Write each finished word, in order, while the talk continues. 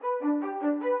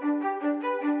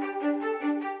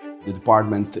The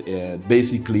department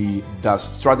basically does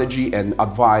strategy and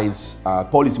advise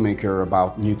policymaker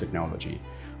about new technology.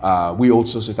 We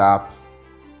also set up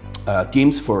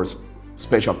teams for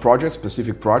special projects,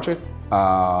 specific projects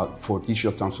for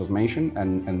digital transformation,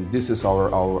 and this is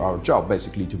our job,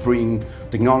 basically, to bring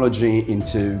technology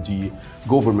into the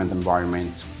government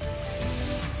environment.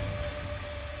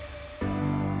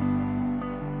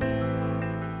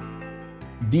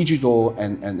 Digital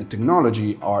and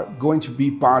technology are going to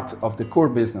be part of the core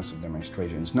business of the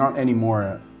administration. It's not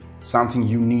anymore something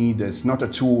you need, it's not a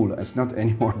tool, it's not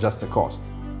anymore just a cost.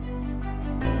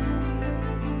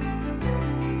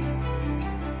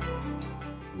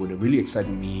 What really excited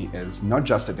me is not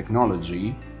just the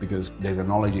technology, because the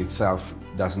technology itself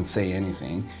doesn't say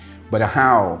anything, but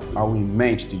how we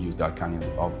manage to use that kind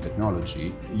of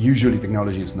technology. Usually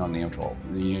technology is not neutral.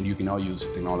 You cannot use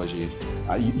technology.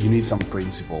 You need some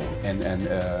principle, and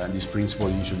this principle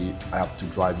usually have to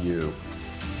drive you.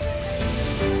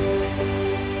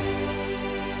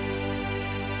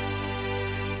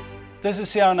 This is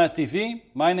CRNet TV.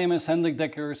 My name is Hendrik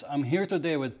Dekkers. I'm here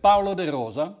today with Paolo De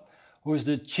Rosa, who is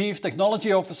the Chief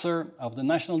Technology Officer of the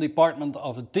National Department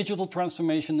of Digital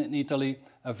Transformation in Italy.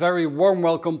 A very warm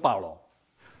welcome, Paolo.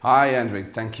 Hi,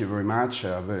 Hendrik. Thank you very much.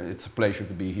 It's a pleasure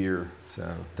to be here,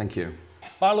 so thank you.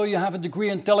 Paolo, you have a degree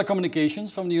in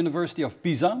telecommunications from the University of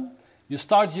Pisa. You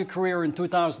started your career in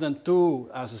 2002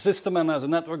 as a system and as a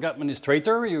network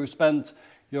administrator. You spent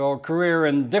your career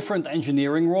in different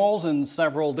engineering roles in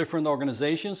several different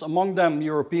organizations, among them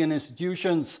European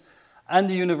institutions and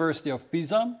the University of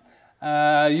Pisa.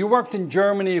 You worked in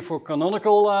Germany for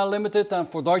Canonical Limited and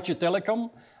for Deutsche Telekom,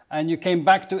 and you came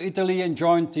back to Italy and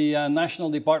joined the National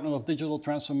Department of Digital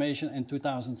Transformation in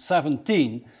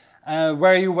 2017,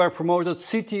 where you were promoted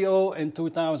CTO in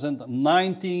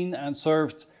 2019 and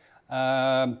served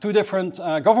two different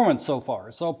governments so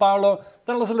far. So Paolo,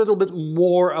 tell us a little bit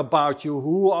more about you.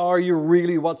 Who are you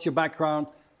really? What's your background?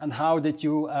 And how did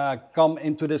you come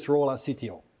into this role as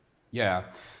CTO? Yeah,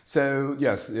 so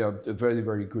yes, a very,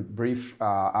 very good brief.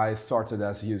 I started,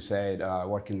 as you said,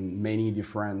 working many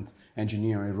different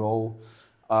engineering roles.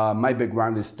 My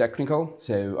background is technical,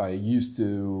 so I used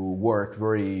to work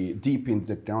very deep in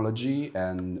technology,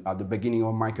 and at the beginning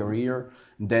of my career,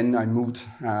 then I moved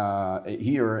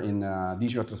here in the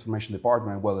Digital Transformation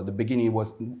Department. Well, at the beginning it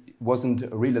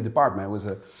wasn't really a department, it was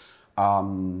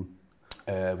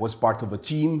was part of a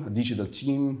team, a digital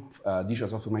team, digital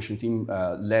transformation team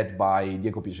led by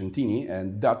Diego Piacentini,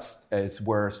 and that's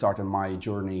where started my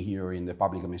journey here in the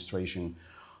public administration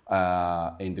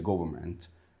in the government.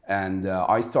 And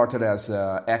I started as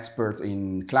an expert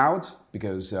in cloud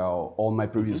because all my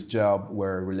previous jobs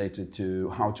were related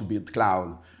to how to build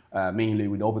cloud, mainly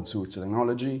with open source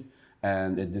technology.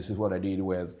 And this is what I did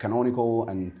with Canonical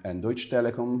and Deutsche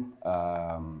Telekom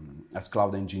as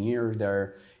cloud engineer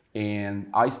there. And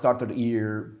I started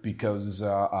here because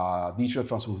digital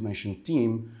transformation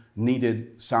team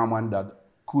needed someone that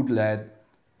could lead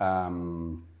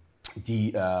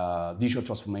the digital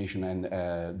transformation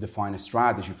and define a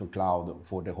strategy for cloud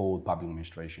for the whole public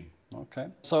administration. Okay,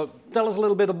 so tell us a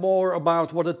little bit more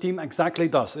about what the team exactly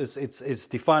does. It's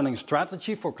defining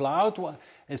strategy for cloud,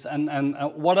 and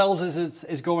what else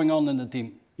is going on in the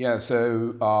team? Yeah,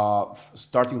 so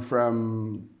starting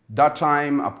from that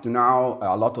time up to now,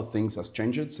 a lot of things has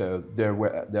changed. So there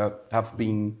have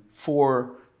been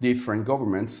 4 different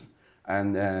governments,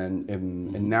 and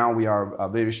now we are a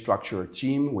very structured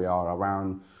team. We are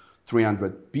around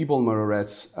 300 people, more or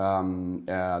less.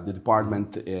 The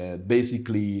department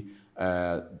basically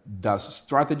does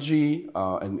strategy,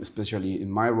 and especially in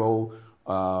my role,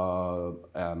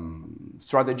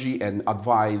 strategy and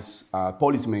advise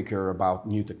policymaker about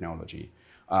new technology.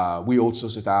 We also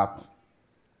set up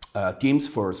teams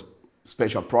for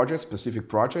special projects, specific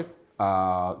projects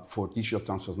for digital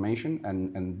transformation,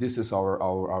 and this is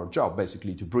our job,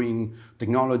 basically, to bring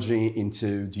technology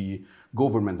into the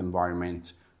government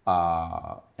environment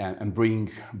and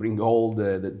bring all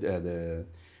the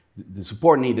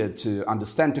support needed to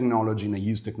understand technology and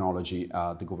use technology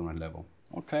at the government level.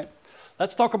 Okay.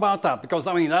 Let's talk about that, because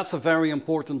I mean that's a very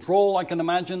important role. I can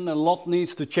imagine a lot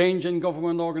needs to change in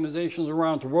government organizations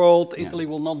around the world. Yeah. Italy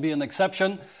will not be an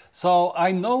exception. So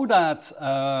I know that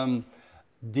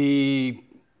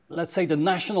let's say the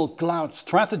National Cloud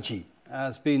Strategy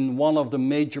has been one of the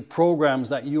major programs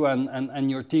that you and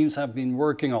your teams have been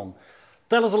working on.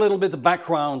 Tell us a little bit the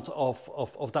background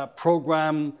of that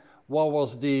program. What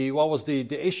was the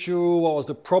issue? What was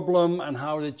the problem, and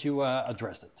how did you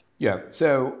address it? Yeah,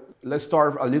 so let's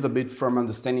start a little bit from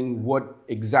understanding what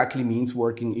exactly means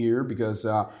working here, because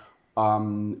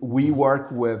we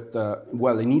work with,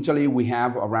 in Italy we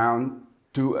have around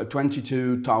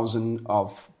 22,000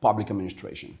 of public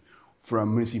administration,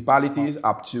 from municipalities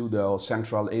up to the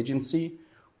central agency.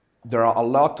 There are a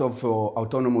lot of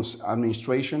autonomous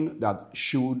administration that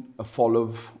should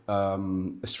follow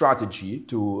a strategy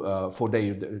for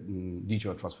their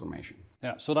digital transformation.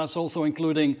 Yeah, so that's also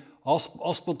including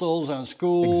hospitals and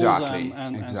schools exactly.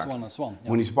 and so on and so on. Yeah.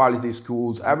 Municipalities,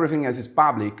 schools, everything as is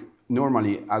public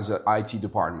normally as an IT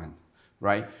department,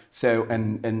 right? So,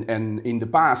 and in the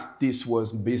past, this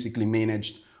was basically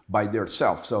managed by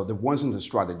themselves. So there wasn't a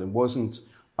strategy, there wasn't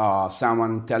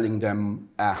someone telling them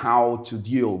how to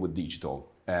deal with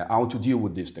digital, how to deal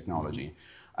with this technology.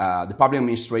 The public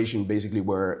administration basically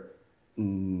were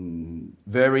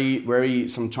very, very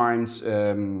sometimes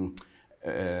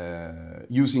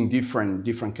using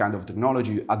different kind of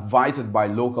technology, advised by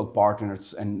local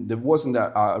partners, and there wasn't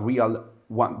a real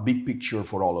one big picture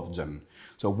for all of them.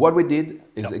 So what we did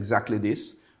is exactly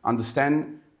this: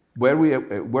 understand where we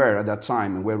were at that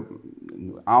time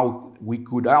and how we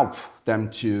could help them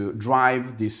to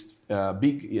drive this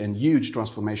big and huge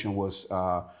transformation was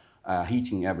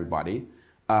hitting everybody.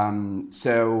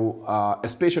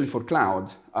 Especially for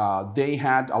cloud, they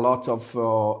had a lot of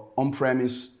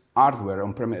on-premise hardware,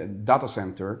 on-premise data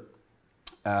center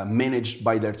managed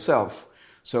by themselves.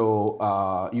 So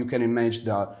you can imagine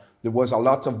that there was a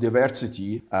lot of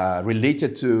diversity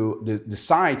related to the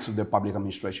sites of the public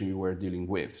administration you were dealing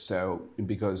with. So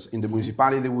because in the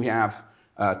municipality we have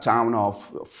a town of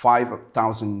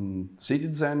 5,000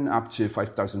 citizens, up to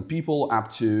 5,000 people, up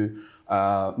to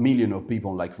a million of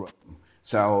people like Rome.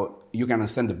 So you can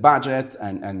understand the budget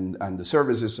and the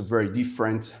services are very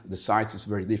different, the sites is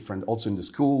very different, also in the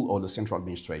school or the central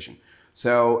administration.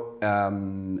 So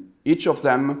each of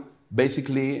them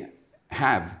basically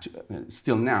have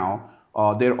still now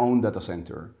their own data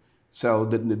center. So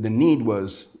the need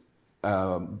was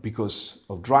because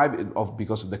of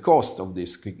the cost of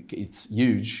this, it's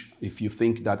huge. If you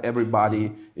think that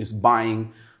everybody is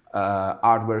buying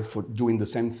hardware for doing the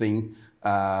same thing,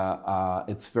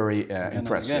 it's very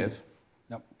impressive.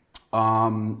 Yep.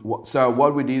 So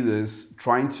what we did is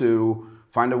trying to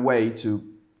find a way to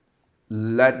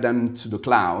let them to the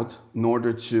cloud in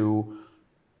order to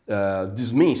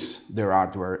dismiss their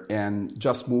hardware and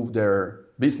just move their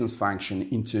business function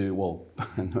into, well,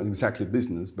 not exactly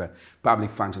business, but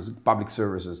public functions, public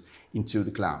services into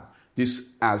the cloud.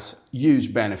 This has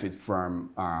huge benefit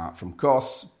from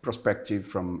cost perspective,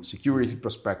 from security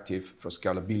perspective, from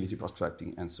scalability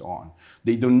perspective, and so on.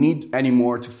 They don't need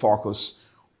anymore to focus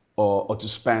or to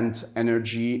spend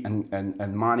energy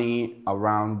and money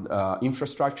around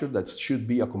infrastructure that should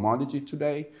be a commodity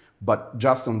today, but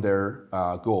just on their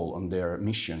goal, on their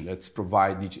mission, let's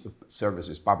provide digital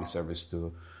services, public service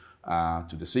to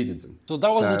the citizen. So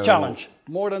that was the challenge.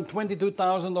 More than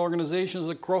 22,000 organizations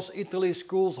across Italy,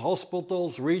 schools,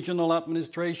 hospitals, regional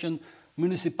administration,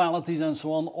 municipalities and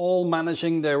so on, all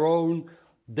managing their own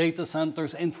data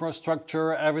centers,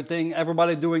 infrastructure, everything,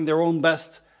 everybody doing their own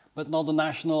best, but not the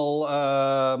national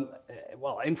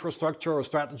infrastructure or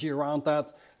strategy around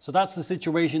that. So that's the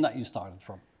situation that you started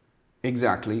from.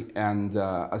 Exactly, and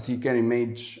as you can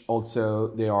imagine, also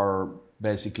they are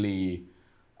basically,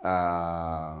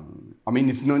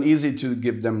 it's not easy to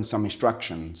give them some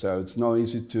instruction, so it's not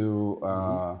easy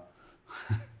to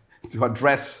to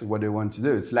address what they want to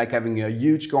do. It's like having a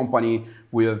huge company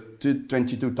with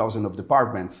 22,000 of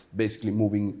departments basically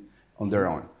moving on their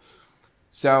own.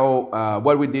 So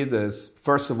what we did is,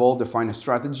 first of all, define a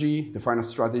strategy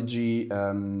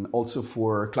also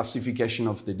for classification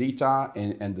of the data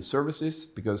and the services,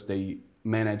 because they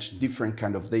manage different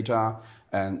kind of data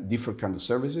and different kind of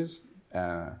services.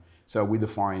 So we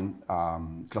define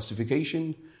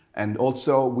classification, and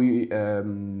also we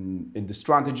in the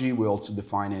strategy we also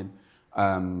defined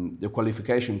the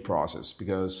qualification process,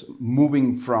 because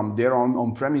moving from their own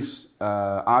on-premise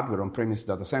hardware, on-premise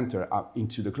data center up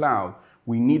into the cloud,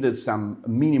 we needed some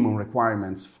minimum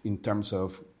requirements in terms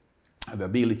of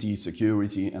availability,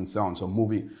 security, and so on. So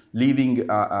leaving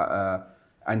a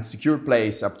secure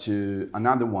place up to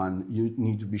another one, you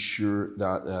need to be sure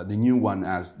that the new one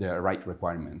has the right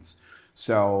requirements.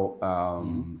 So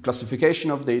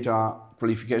classification of data,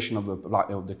 qualification of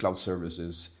the cloud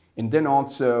services, and then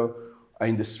also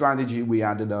in the strategy we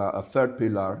added a third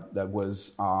pillar that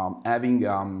was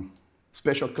having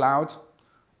special cloud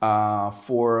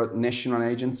for national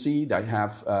agency that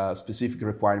have specific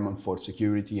requirement for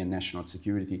security and national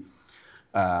security,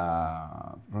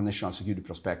 from national security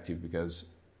perspective, because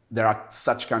there are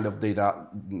such kind of data,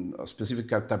 a specific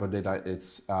type of data,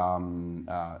 it's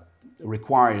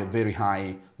require a very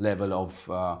high level of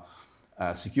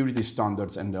security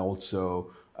standards, and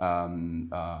also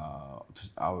an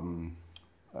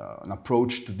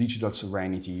approach to digital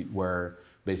sovereignty, where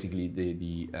basically the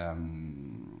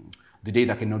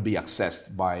data cannot be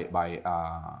accessed by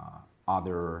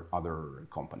other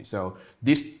companies. So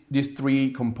these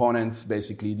three components,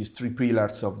 basically these three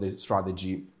pillars of the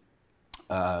strategy,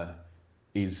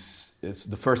 is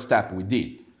the first step we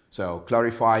did. So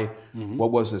clarify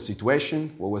what was the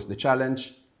situation, what was the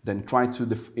challenge, then try to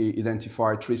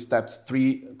identify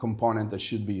three components that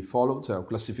should be followed. So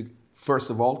first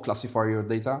of all, classify your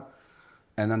data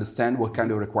and understand what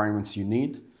kind of requirements you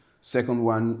need. Second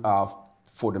one,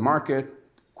 for the market,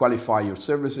 qualify your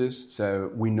services, so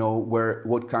we know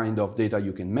what kind of data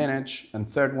you can manage. And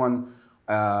third one,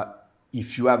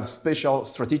 if you have special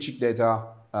strategic data,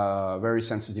 very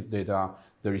sensitive data,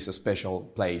 there is a special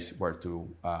place where to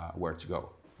go.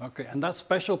 Okay, and that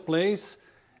special place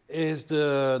is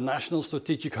the National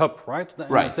Strategic Hub, right? The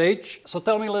Right. NSH. So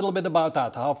tell me a little bit about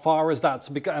that. How far is that?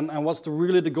 And what's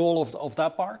really the goal of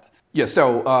that part? Yeah,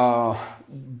 so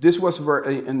this was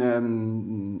I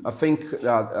think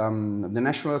that the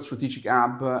National Strategic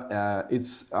Hub,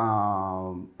 it's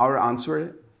our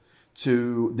answer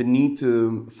to the need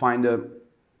to find a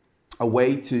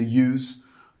way to use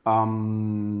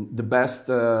the best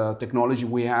technology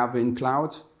we have in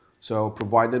cloud, so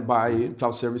provided by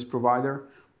cloud service provider,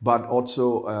 but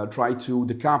also try to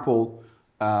decouple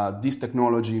this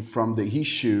technology from the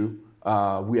issue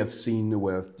we have seen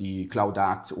with the Cloud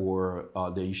Act or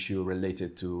the issue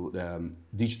related to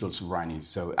digital sovereignty,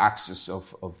 so access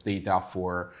of data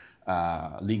for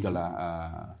legal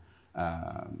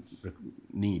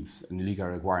needs and legal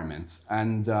requirements.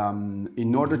 And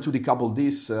in order to decouple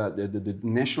this, the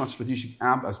National Strategic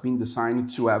Hub has been designed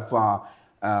to have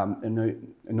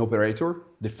an operator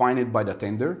defined by the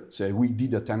tender. So we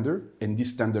did a tender, and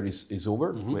this tender is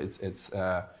over. It's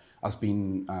has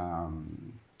been.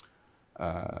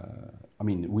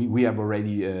 We have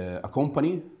already a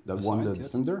company that won the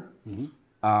tender.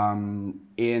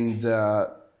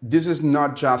 This is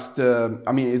not just,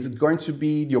 it's going to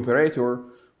be the operator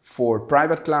for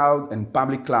private cloud and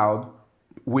public cloud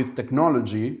with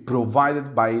technology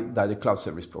provided by the cloud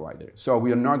service provider. So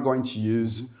we are not going to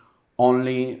use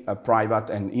only a private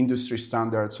and industry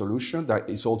standard solution that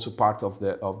is also part of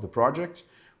the project,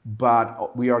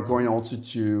 but we are going also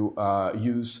to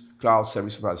use cloud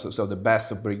service providers, so the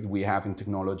best of breed we have in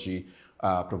technology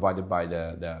provided by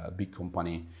the big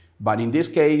company. But in this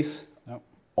case,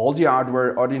 all the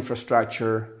hardware, all the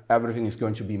infrastructure, everything is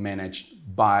going to be managed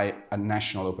by a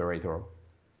national operator.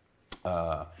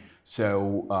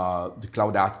 So the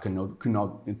Cloud Act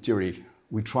cannot, in theory,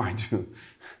 we try to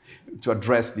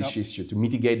address this issue, to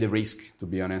mitigate the risk, to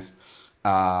be honest.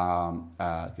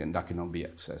 That cannot be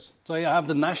accessed. So you have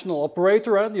the national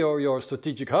operator, your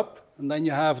strategic hub, and then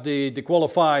you have the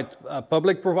qualified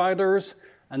public providers,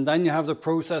 and then you have the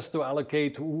process to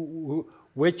allocate who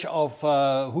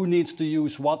needs to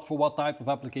use what for what type of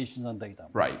applications and data.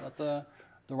 Right. Is that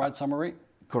the right summary?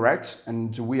 Correct.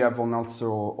 And we have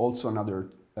also another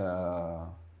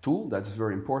tool that's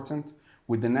very important.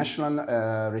 With the National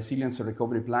Resilience and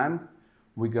Recovery Plan,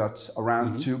 we got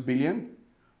around 2 billion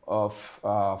of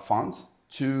funds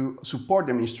to support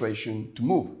the administration to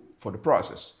move for the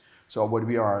process. So what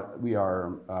we are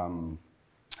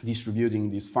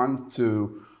distributing these funds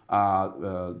to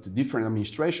the different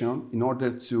administration in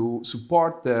order to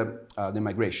support the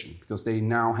migration, because they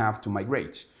now have to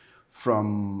migrate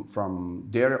from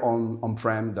their own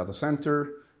on-prem data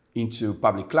center into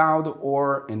public cloud,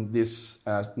 or in this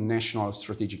National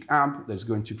Strategic Hub that's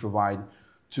going to provide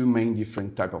two main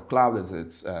different type of cloud.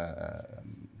 It's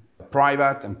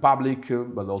private and public,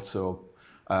 but also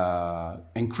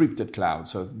encrypted cloud,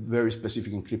 so very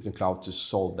specific encrypted cloud to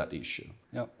solve that issue.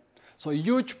 Yeah. So a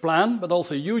huge plan, but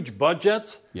also a huge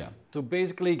budget to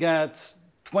basically get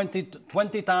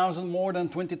 20,000, more than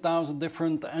 20,000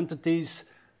 different entities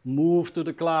move to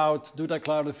the cloud, do that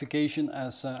cloudification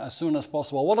as soon as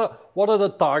possible. What are the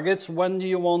targets? When do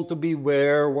you want to be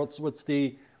where? What's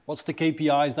the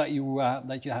KPIs that you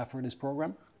have for this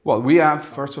program? Well,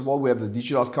 first of all, we have the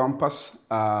digital compass.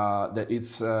 That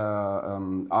it's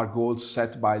our goals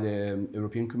set by the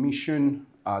European Commission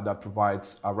that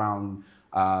provides around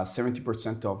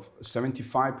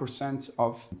 75%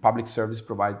 of public service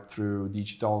provided through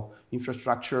digital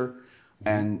infrastructure,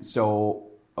 and so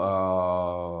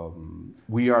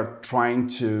we are trying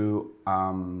to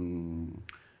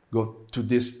go to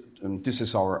this. And this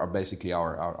is basically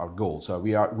our goal. So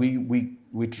we are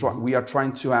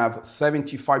trying to have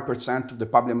 75% of the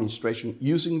public administration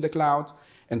using the cloud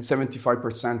and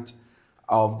 75%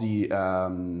 of the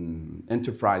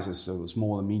enterprises, so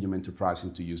small and medium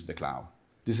enterprises, to use the cloud.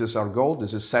 This is our goal.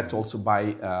 This is set also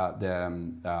by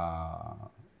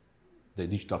the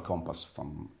Digital Compass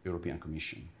from European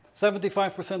Commission.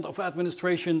 75% of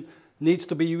administration needs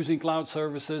to be using cloud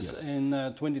services in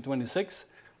 2026,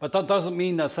 but that doesn't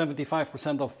mean that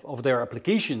 75% of their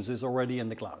applications is already in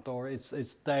the cloud, or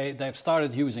they've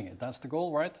started using it. That's the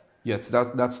goal, right? Yes,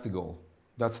 that's the goal.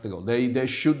 That's the goal. They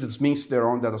should dismiss their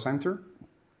own data center.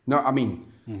 No, I mean,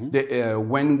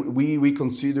 when we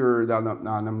consider that an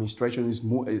administration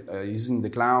is in the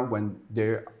cloud, when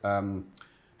they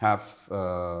have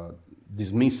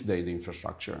dismissed the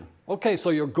infrastructure. Okay, so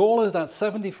your goal is that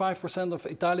 75% of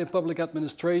Italian public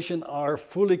administration are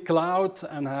fully cloud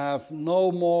and have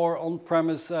no more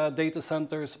on-premise data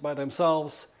centers by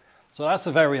themselves. So that's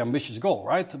a very ambitious goal,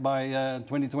 right? By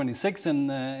 2026 in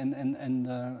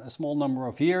a small number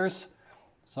of years.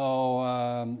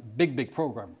 So big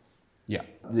program. Yeah,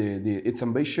 it's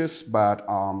ambitious, but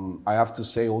I have to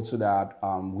say also that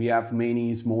we have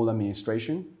many small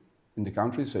administration in the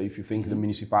country. So if you think the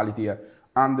municipality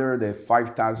under the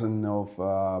 5,000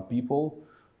 of people,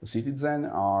 the citizens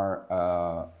are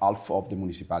half of the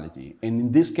municipality. And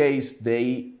in this case,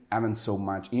 they haven't so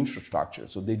much infrastructure.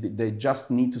 So they just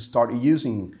need to start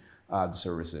using the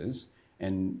services,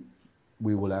 and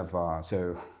we will have,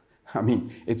 so, I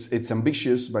mean, it's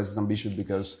ambitious, but it's ambitious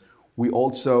because we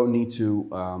also need to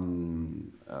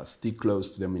stick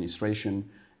close to the administration.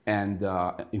 And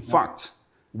in fact,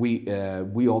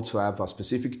 we also have a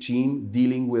specific team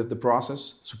dealing with the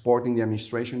process, supporting the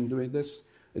administration doing this.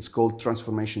 It's called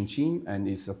Transformation Team, and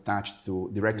it's attached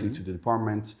directly to the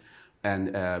department,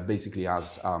 and basically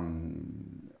has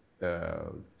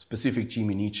specific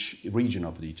team in each region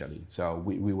of Italy. So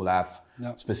we will have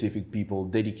specific people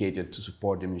dedicated to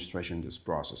support the administration in this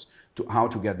process, to how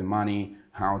to get the money,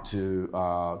 how to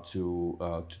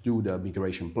do the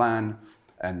migration plan,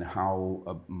 and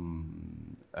how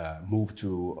move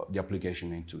to the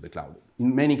application into the cloud.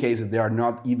 In many cases, they are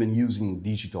not even using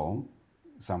digital.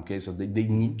 In some cases, they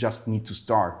just need to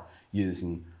start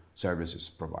using services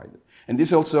provided. And this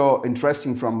is also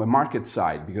interesting from a market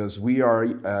side, because we are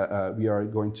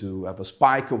going to have a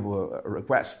spike of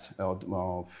requests of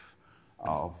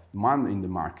demand in the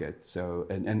market. So,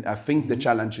 and I think the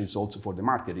challenge is also for the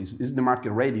market. Is the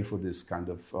market ready for this kind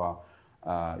of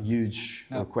huge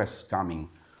requests coming?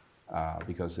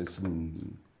 Because it's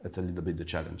a little bit the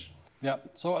challenge. Yeah,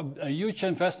 so a huge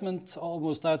investment,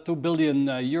 almost 2 billion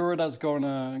euro that's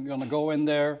gonna go in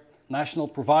there. National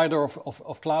provider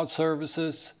of cloud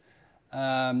services.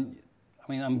 I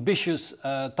mean, ambitious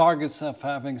targets of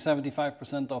having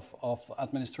 75% of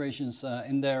administrations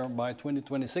in there by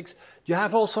 2026. Do you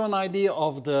have also an idea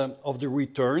of the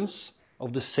returns,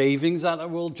 of the savings that it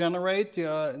will generate?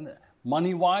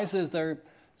 Money-wise, is there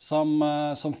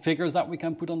some figures that we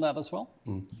can put on that as well?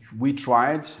 We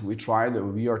tried.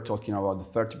 We are talking about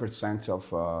the 30%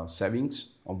 of savings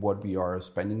of what we are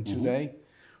spending today.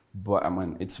 But I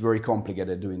mean, it's very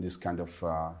complicated doing this kind of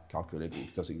calculating,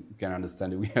 because you can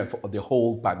understand that we have the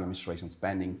whole public administration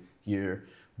spending here.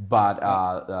 But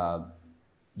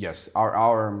yes,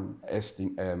 our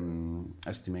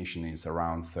estimation is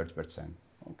around 30%.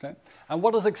 Okay. And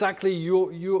what is exactly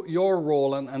your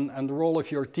role and the role of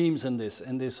your teams in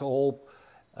this whole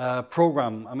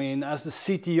program? I mean, as the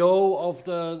CTO of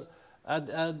the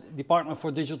Department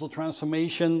for Digital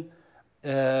Transformation,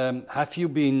 have you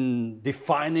been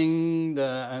defining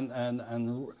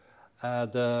the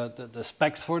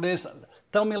specs for this?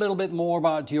 Tell me a little bit more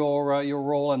about your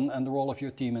role and the role of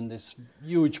your team in this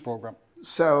huge program.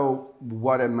 So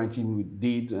what my team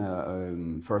did,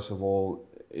 first of all,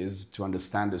 is to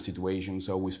understand the situation.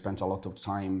 So we spent a lot of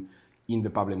time in the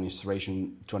public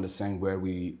administration to understand where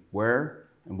we were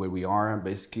and where we are,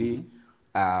 basically.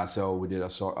 So we did a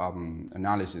sort of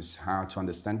analysis how to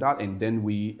understand that, and then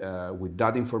we, with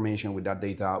that information, with that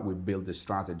data, we built the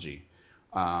strategy.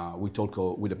 We talk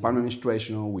with the public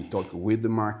administration, we talk with the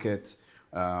market,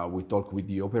 we talk with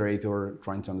the operator,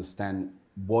 trying to understand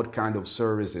what kind of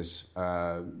services,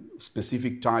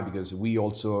 specific type, because we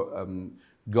also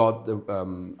got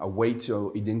a way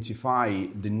to identify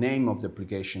the name of the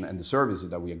application and the services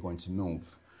that we are going to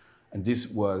move. And this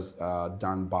was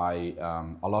done by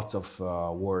a lot of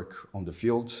work on the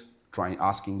field,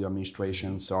 asking the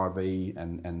administration, survey,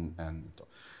 and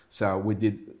so we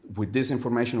did, with this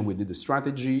information, we did the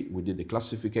strategy, we did the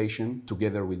classification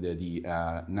together with the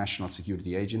National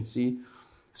Security Agency,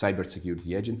 Cyber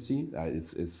Security Agency.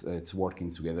 It's working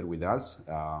together with us.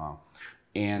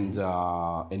 And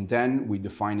then we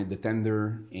defined the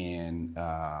tender and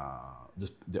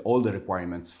all the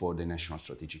requirements for the national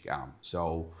strategic arm.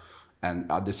 So,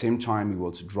 and at the same time, we will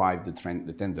also drive the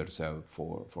tenders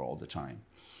for all the time.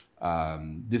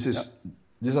 This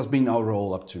has been our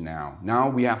role up to now. Now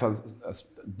we have a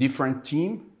different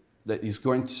team that is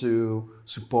going to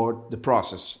support the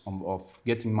process of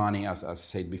getting money. As I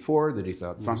said before, there is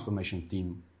a transformation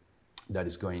team that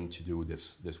is going to do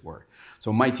this work.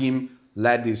 So my team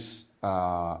led this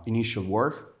initial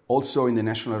work. Also in the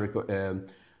National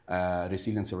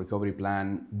Resilience and Recovery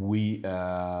Plan, we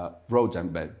wrote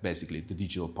them basically the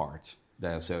digital part.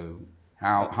 So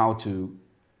how to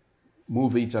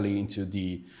move Italy into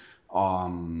the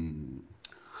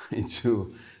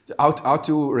how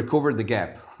to recover the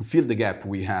gap, fill the gap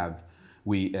we have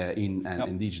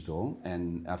in digital,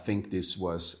 and I think this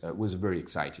was very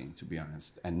exciting, to be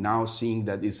honest. And now seeing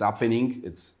that it's happening,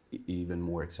 it's even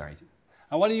more exciting.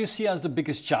 And what do you see as the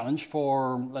biggest challenge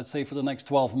for, let's say, for the next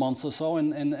 12 months or so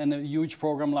in a huge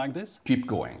program like this? Keep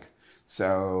going.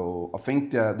 So I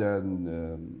think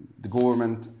the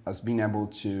government has been able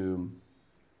to,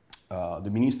 the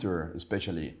minister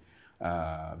especially,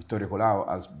 Vittorio Colau,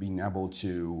 has been able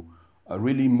to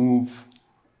really move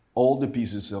all the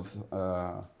pieces of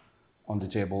on the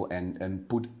table and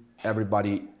put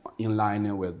everybody in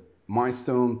line with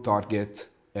milestone, target,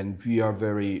 and we are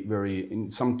very, in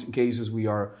some cases we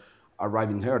are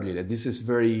arriving early. This is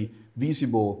very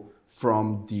visible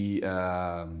from the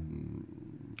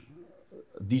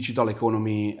Digital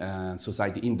Economy and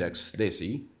Society Index,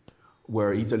 DESI,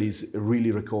 where Italy is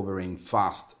really recovering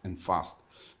fast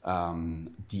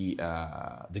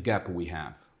the gap we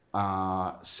have.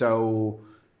 So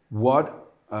what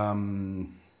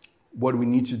we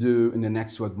need to do in the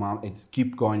next 12 months is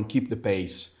keep going, keep the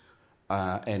pace,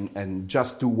 and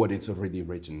just do what is already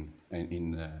written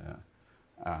in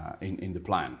the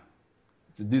plan.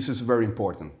 So this is very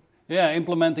important. Yeah,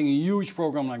 implementing a huge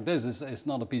program like this is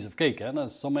not a piece of cake.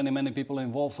 There's so many people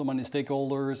involved, so many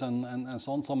stakeholders, and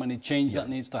so on, so many change that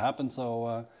needs to happen.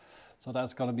 So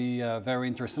that's going to be very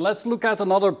interesting. Let's look at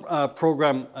another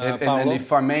program, Paolo. And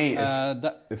if I may,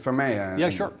 yeah,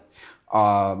 sure.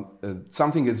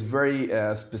 Something is very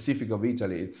specific of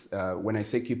Italy. It's when I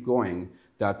say keep going,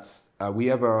 that's we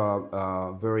have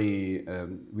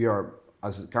we are,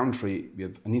 as a country, we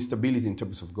have an instability in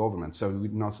terms of government, so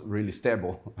we're not really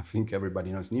stable. I think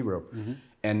everybody knows in Europe,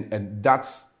 and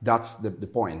that's the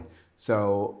point.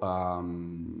 So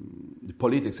the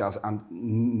politics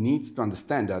needs to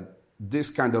understand that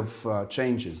this kind of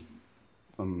changes,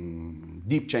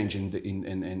 deep change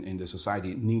in the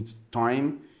society, needs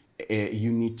time.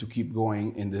 You need to keep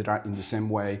going in the same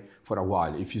way for a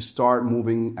while. If you start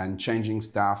moving and changing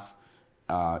stuff,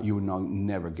 you will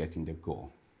never get in the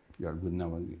goal. I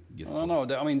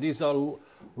mean, these are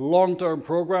long-term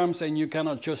programs, and you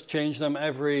cannot just change them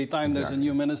every time there's a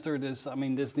new minister. This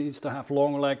needs to have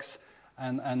long legs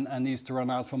and needs to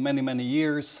run out for many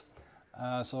years.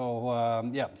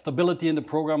 Stability in the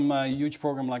program, a huge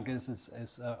program like this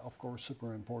is of course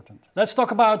super important. Let's talk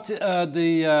about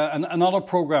another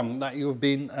program that you've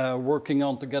been working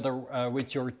on together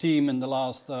with your team in the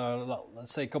last,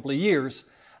 let's say, couple of years.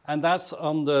 And that's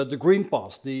on the Green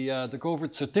Pass, the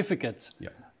COVID certificate. Yeah.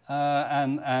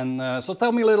 So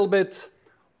tell me a little bit,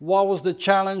 what was the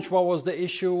challenge, what was the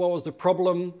issue, what was the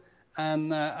problem,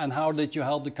 and how did you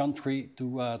help the country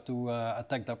to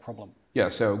attack that problem? Yeah,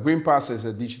 so Green Pass is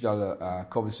a digital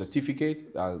COVID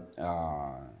certificate.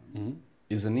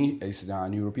 Is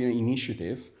an European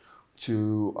initiative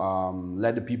to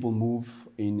let the people move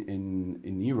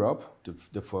in Europe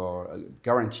for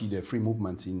guarantee the free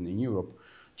movement in Europe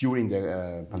during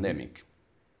the pandemic.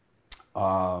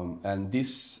 And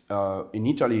this in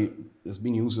Italy has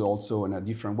been used also in a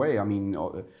different way. I mean,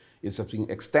 it's been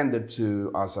extended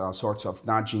to as a sort of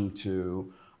nudging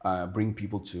to bring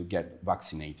people to get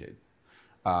vaccinated.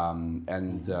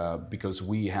 Because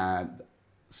we had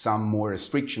some more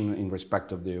restriction in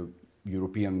respect of the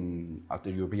European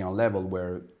level,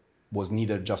 where it was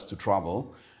needed just to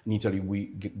travel. In Italy, we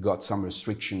got some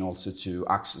restriction also to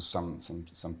access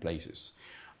some places.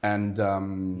 And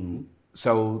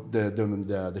so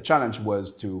the challenge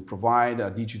was to provide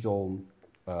a digital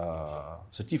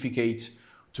certificate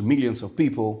to millions of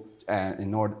people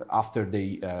in order after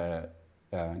they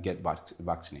get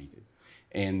vaccinated.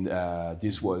 And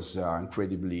this was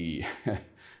incredibly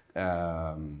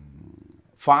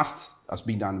fast, has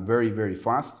been done very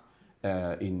fast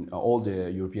in all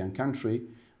the European country,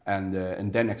 and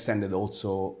then extended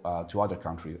also to other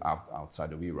countries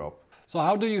outside of Europe. So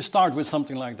how do you start with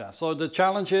something like that? So the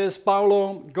challenge is,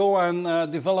 Paolo, go and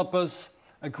develop us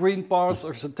a Green Pass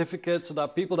or certificate so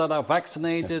that people that are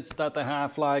vaccinated, that they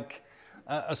have like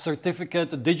a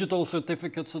certificate, a digital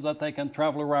certificate, so that they can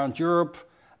travel around Europe,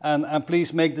 and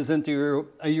please make this into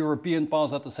a European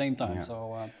pass at the same time. Yeah.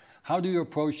 So how do you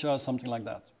approach something like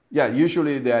that? Yeah,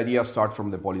 usually the idea starts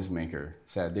from the policymaker.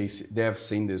 So they have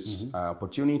seen this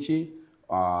opportunity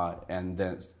and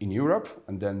then in Europe,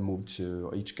 and then move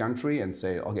to each country and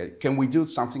say, okay, can we do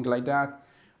something like that?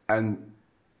 And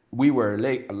we were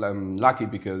lucky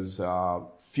because a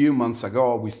few months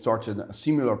ago we started a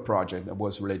similar project that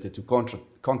was related to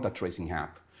contact tracing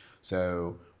app.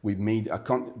 So we made a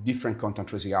different contact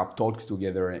tracing app talk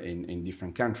together in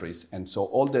different countries, and so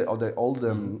all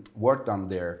the work done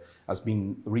there has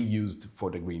been reused for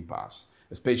the Green Pass,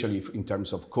 especially in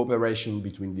terms of cooperation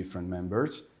between different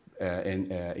members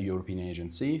and European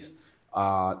agencies.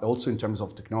 Also in terms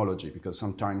of technology, because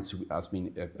sometimes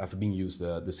have been used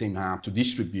the same app to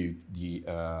distribute the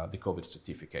COVID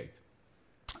certificate.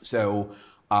 So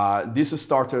this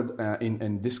started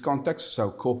in this context,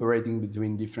 so cooperating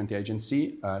between different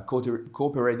agencies,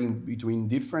 cooperating between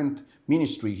different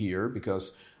ministry here,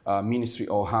 because Ministry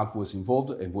of Health was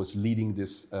involved and was leading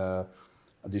this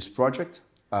project.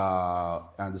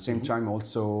 At the same time,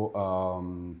 also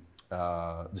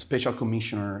the special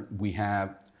commissioner we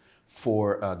have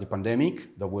for the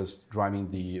pandemic that was driving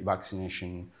the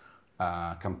vaccination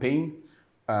campaign.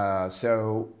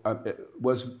 So it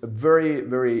was a very,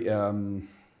 very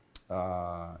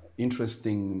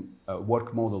interesting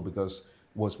work model, because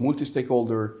it was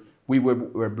multi-stakeholder. We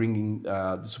were bringing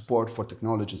the support for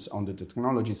technologists on the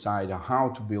technology side, how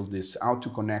to build this, how to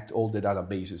connect all the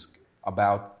databases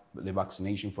about the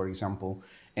vaccination, for example,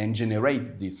 and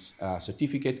generate this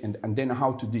certificate, and then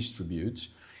how to distribute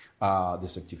the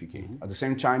certificate. At the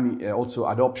same time, also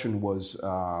adoption was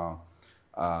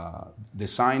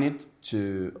designed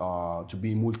to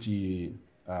be multi-channel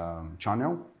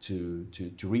to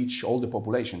reach all the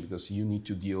population, because you need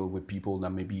to deal with people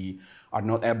that maybe are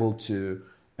not able to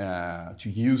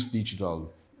use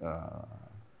digital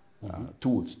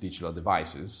tools, digital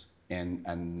devices,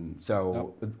 and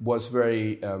so it was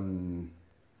very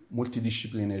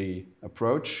multidisciplinary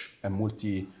approach and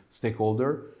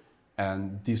multi-stakeholder,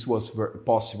 and this was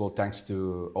possible thanks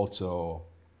to also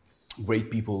great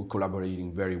people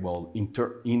collaborating very well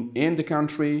in the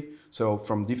country, so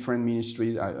from different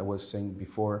ministries, I was saying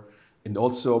before, and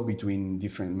also between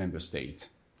different member states,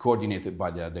 coordinated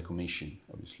by the Commission,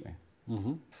 obviously.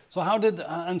 Mm-hmm. So how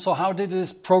did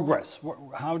this progress?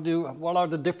 What are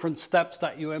the different steps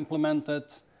that you implemented?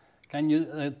 Can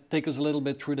you take us a little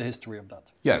bit through the history of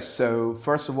that? Yes. So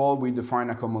first of all, we define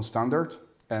a common standard,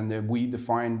 and we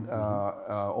define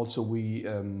also we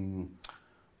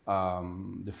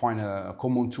define a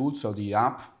common tool. So the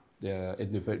app,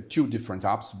 two different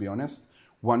apps, to be honest.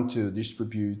 One to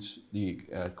distribute the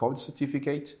COVID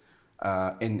certificate,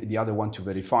 and the other one to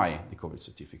verify the COVID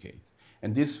certificate.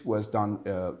 And this was done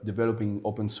developing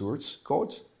open source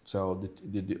code. So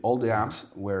all the apps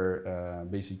were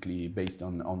basically based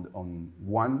on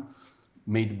one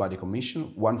made by the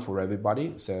Commission, one for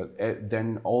everybody. So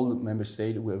then all member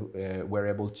states were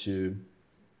able to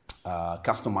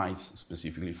customize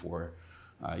specifically for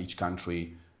each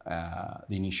country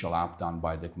the initial app done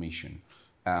by the Commission.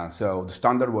 So the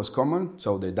standard was common,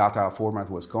 so the data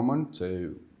format was common.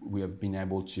 So we have been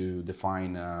able to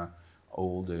define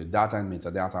all the data and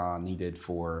metadata needed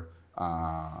for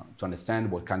to understand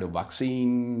what kind of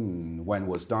vaccine, when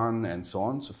was done, and so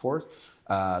on and so forth.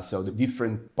 So the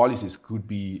different policies could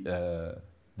be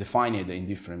defined in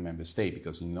different member states,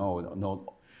 because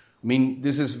I mean,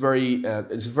 this is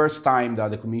it's the first time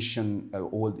that the Commission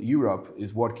or Europe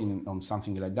is working on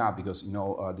something like that, because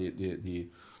the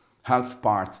health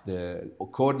part, the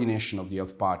coordination of the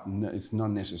health part is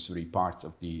not necessarily part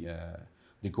of the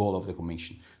goal of the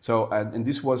Commission. So and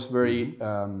this was very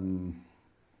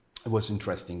it was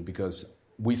interesting, because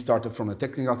we started from the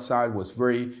technical side.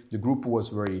 The group was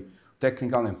very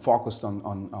technical and focused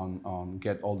on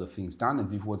get all the things done,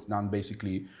 and it was done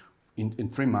basically in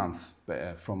 3 months,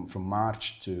 from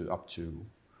March to up to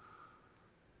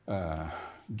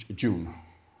June,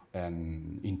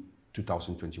 and in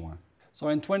 2021. So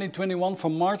in 2021,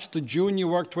 from March to June, you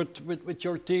worked with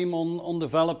your team on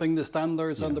developing the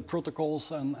standards and the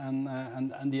protocols and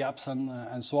the apps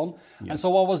and so on. Yes. And so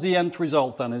what was the end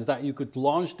result then? Is that you could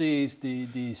launch these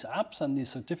apps and these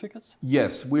certificates?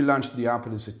 Yes, we launched the app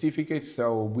and the certificates.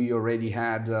 So we already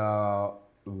had,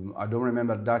 I don't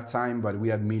remember that time, but we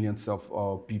had millions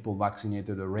of people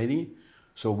vaccinated already.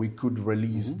 So we could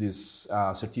release this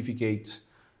certificate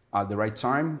at the right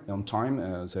time, on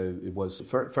time. So it was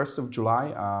 1st of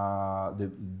July.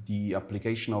 The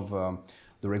application of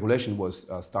the regulation was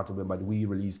started, but we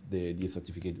released the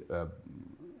certificate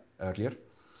earlier.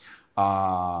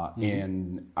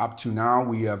 And up to now,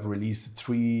 we have released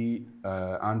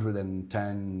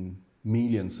 310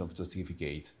 millions of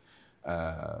certificates.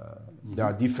 There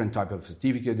are different types of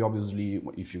certificates, obviously,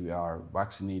 if you are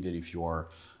vaccinated, if you are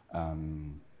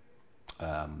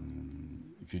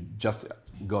if you just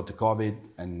got the COVID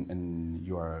and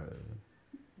you are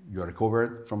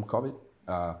recovered from COVID.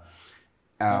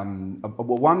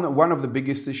 One of the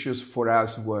biggest issues for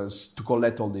us was to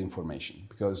collect all the information,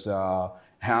 because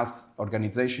health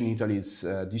organization in Italy is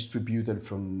distributed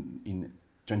in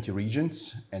 20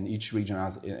 regions, and each region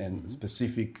has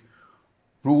specific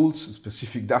rules,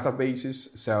 specific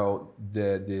databases. So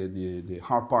the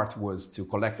hard part was to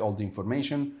collect all the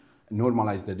information,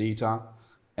 normalize the data,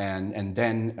 and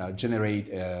then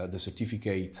generate the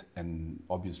certificate. And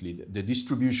obviously the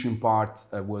distribution part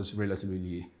was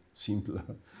relatively simple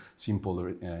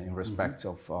in respect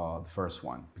of the first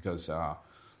one, because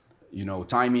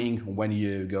timing, when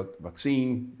you got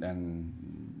vaccine and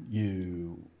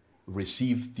you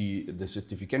receive the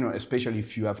certificate, especially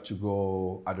if you have to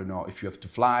go, I don't know, if you have to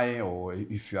fly or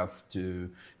if you have to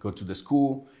go to the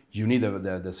school, you need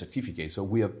the certificate. So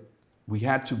we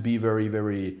had to be very,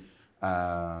 very,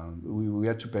 we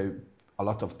had to pay a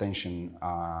lot of attention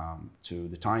to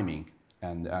the timing,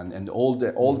 and all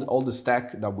the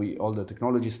stack all the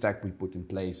technology stack we put in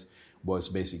place was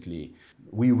basically,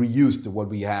 we reused what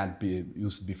we had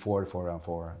used before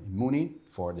for Immuni,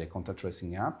 for the contact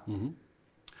tracing app.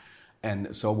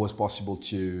 And so it was possible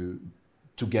to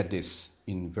get this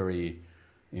in very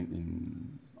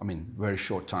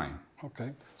short time.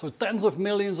 Okay, so tens of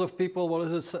millions of people, what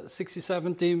is it, 60,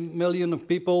 70 million of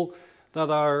people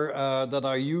that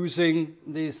are using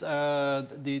these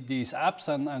apps,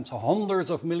 and so hundreds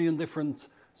of million different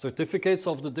certificates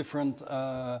of the different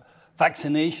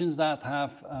vaccinations that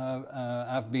have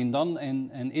been done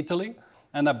in Italy,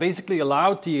 and that basically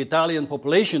allowed the Italian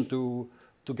population to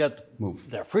get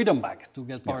their freedom back, to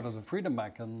get part of the freedom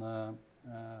back. And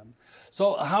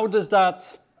so how does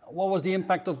that, what was the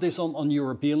impact of this on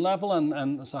European level,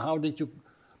 and so how did you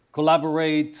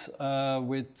collaborate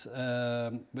with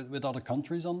other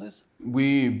countries on this?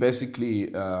 We basically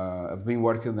have been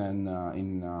working in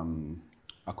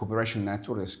a cooperation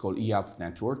network. It's called eHealth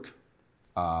Network,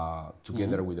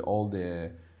 together with all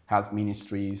the health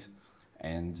ministries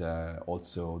and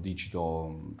also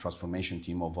digital transformation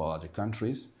team of other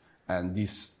countries. And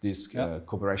this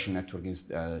cooperation network is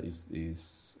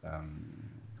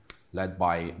led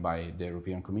by the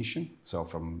European Commission, so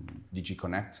from DG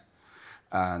Connect.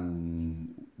 And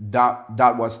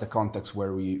that was the context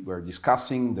where we were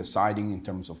discussing, deciding in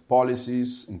terms of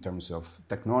policies, in terms of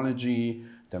technology,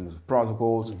 in terms of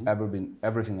protocols.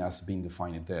 Everything has been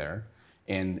defined there.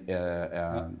 And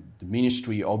the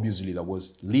ministry, obviously, that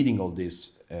was leading all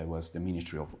this was the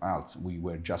Ministry of Health. We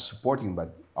were just supporting,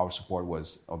 but our support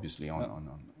was obviously on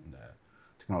the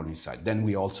technology side. Then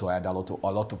we also had a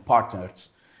lot of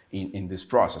partners in this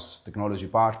process, technology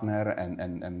partner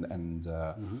and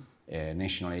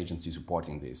national agency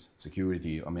supporting this,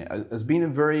 security. I mean, it's been a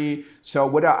very... So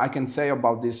what I can say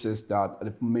about this is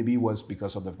that maybe it was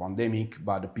because of the pandemic,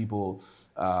 but the people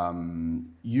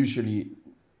usually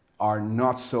are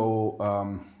not so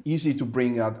easy to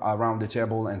bring around the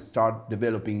table and start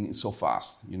developing so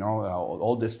fast.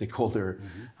 All the stakeholders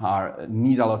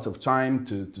need a lot of time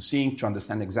to think, to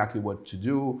understand exactly what to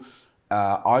do.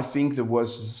 I think there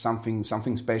was something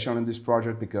special in this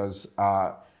project because,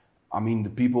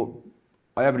 the people,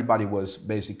 everybody was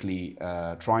basically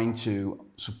trying to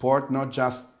support, not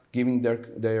just giving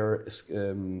their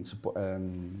support,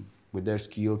 with their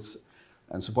skills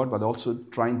and support, but also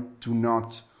trying to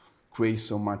not create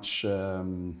so much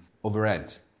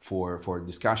overhead for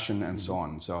discussion and so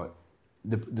on. So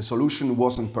the solution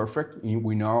wasn't perfect.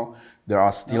 We know there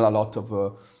are still a lot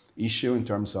of issue in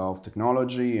terms of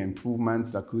technology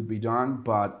improvements that could be done,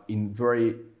 but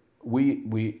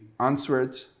we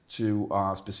answered to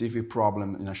a specific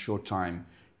problem in a short time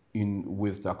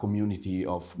with a community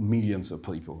of millions of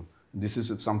people. This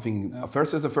is something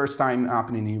it's the first time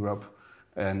happening in Europe,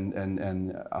 and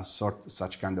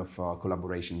such kind of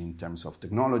collaboration in terms of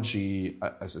technology,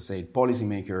 as I said,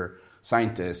 policymaker,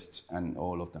 scientists, and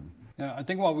all of them. Yeah, I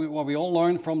think what we all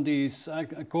learned from this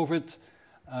COVID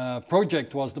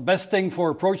project was the best thing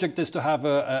for a project is to have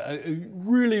a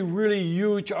really, really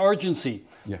huge urgency,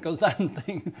 because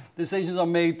then decisions are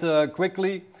made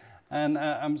quickly, and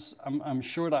I'm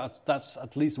sure that's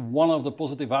at least one of the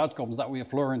positive outcomes that we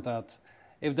have learned, that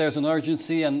if there's an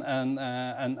urgency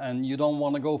and you don't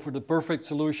want to go for the perfect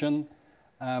solution,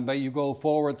 but you go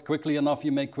forward quickly enough,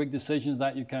 you make quick decisions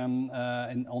that you can,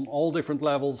 on all different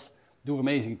levels, do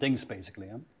amazing things, basically.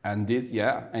 Huh? And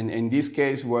in this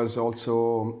case was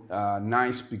also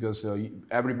nice because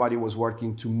everybody was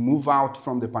working to move out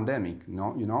from the pandemic.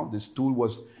 This tool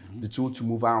was the tool to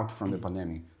move out from the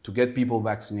pandemic, to get people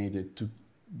vaccinated, to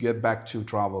get back to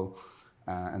travel,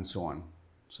 and so on.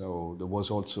 So there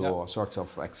was also a sort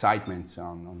of excitement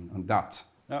on that.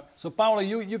 Yeah. So Paolo,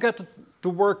 you get to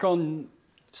work on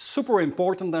super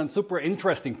important and super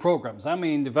interesting programs. I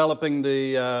mean, developing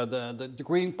the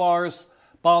Green Pass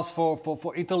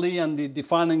for Italy and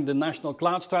defining the national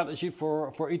cloud strategy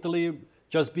for Italy,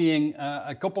 just being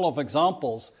a couple of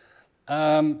examples.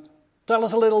 Tell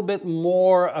us a little bit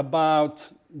more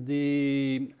about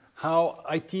how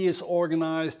IT is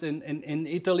organized in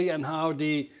Italy and how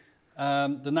the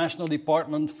National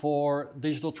Department for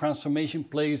Digital Transformation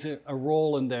plays a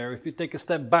role in there. If you take a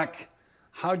step back,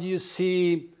 how do you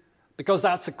see, because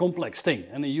that's a complex thing,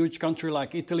 and a huge country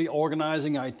like Italy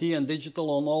organizing IT and digital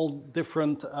on all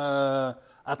different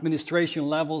administration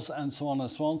levels and so on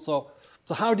and so on.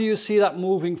 So how do you see that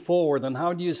moving forward, and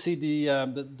how do you see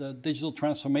the Digital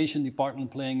Transformation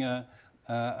Department playing a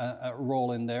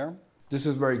role in there? This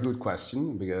is a very good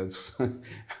question because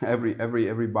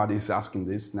everybody is asking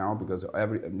this now, because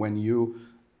when you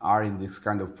are in this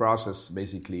kind of process,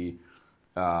 basically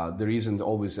there isn't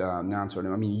always an answer.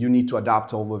 I mean, you need to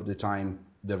adapt over the time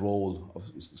the role of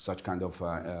such kind of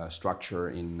structure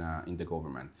in the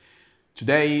government.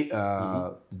 Today,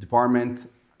 the department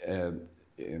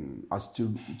has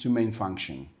two main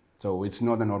functions. So it's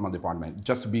not a normal department.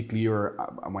 Just to be clear,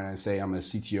 when I say I'm a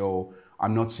CTO,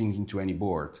 I'm not singing to any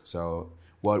board. So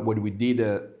what we did,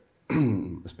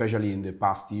 especially in the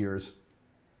past years,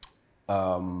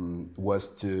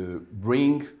 was to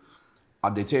bring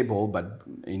at the table, but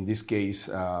in this case,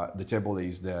 the table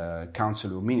is the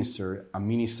Council of Ministers, a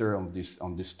minister on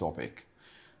this topic.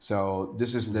 So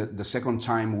this is the second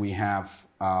time we have,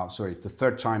 the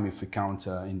third time if we count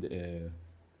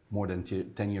more than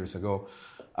 10 years ago,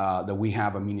 that we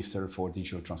have a minister for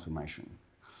digital transformation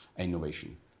and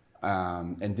innovation.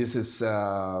 And this is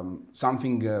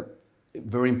something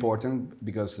very important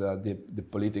because the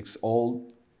politics,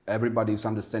 everybody is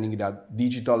understanding that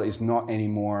digital is not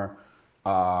anymore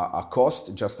a cost.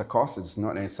 It's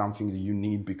not something that you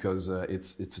need because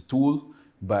it's a tool,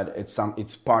 but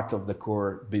it's part of the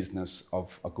core business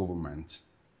of a government.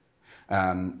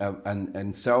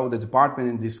 And so the department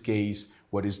in this case,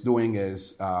 what it's doing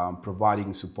is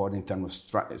providing support in terms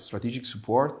of strategic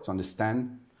support to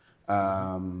understand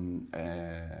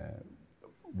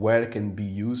where can be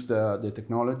used the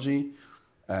technology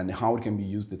and how it can be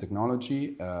used the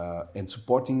technology, and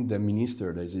supporting the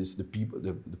minister, that is the people,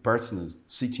 the person is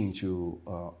sitting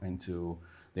into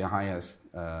the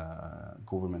highest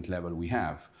government level we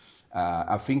have.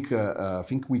 I think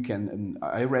we can.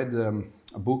 I read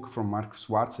a book from Mark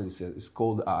Schwartz. It's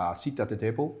called "Sit at the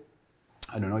Table."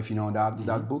 I don't know if you know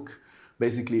that book.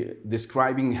 Basically,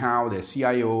 describing how the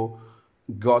CIO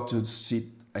got to sit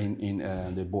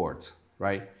in the board,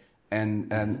 right? And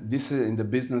this in the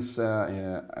business,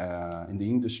 in the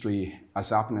industry, has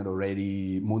happened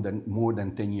already more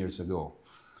than 10 years ago.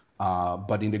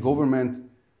 But in the government,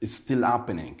 it's still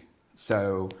happening.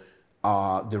 So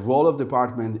the role of the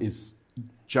department is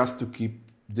just to keep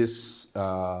this.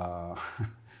 I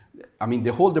mean,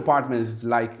 the whole department is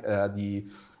like the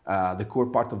core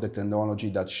part of the technology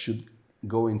that should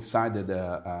go inside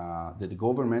the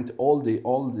government, all the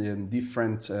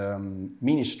different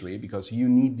ministry, because you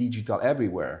need digital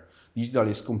everywhere. Digital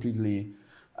is completely.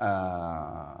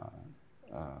 I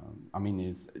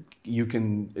mean, you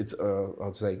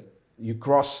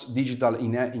cross digital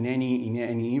in any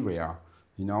area,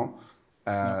 you know,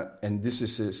 and this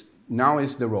is now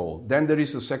is the role. Then there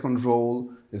is a second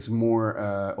role. It's more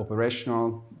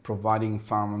operational, providing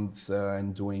funds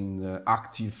and doing the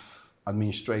active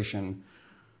administration.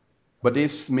 But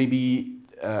this maybe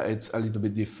it's a little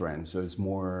bit different. So it's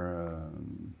more,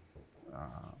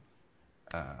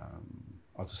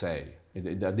 how to say,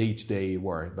 the day-to-day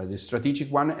work. But the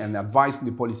strategic one and advising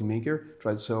the policymaker.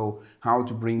 Right? So how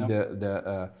to bring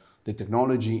the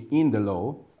technology in the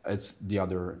law. It's the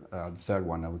third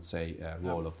one, I would say,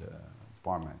 role of the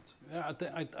department. Yeah,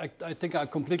 I think I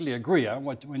completely agree.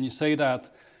 When you say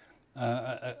that.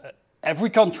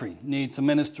 Every country needs a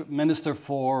minister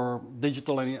for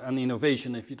digital and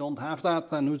innovation. If you don't have that,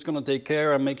 then who's going to take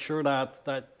care and make sure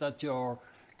that your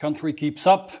country keeps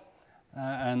up?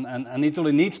 And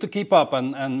Italy needs to keep up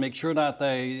and make sure that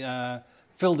they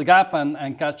fill the gap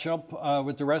and catch up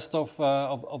with the rest of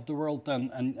the world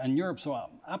and Europe. So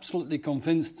I'm absolutely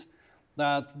convinced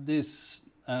that the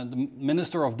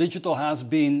Minister of Digital has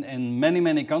been in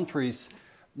many countries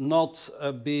not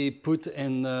be put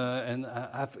in,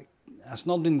 has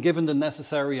not been given the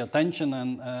necessary attention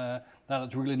and that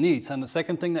it really needs. And the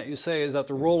second thing that you say is that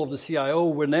the role of the CIO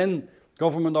within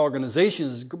government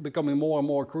organizations is becoming more and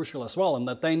more crucial as well, and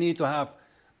that they need to have,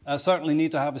 certainly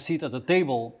need to have a seat at the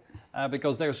table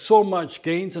because there's so much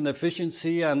gains and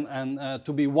efficiency and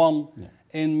to be won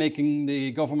in making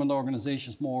the government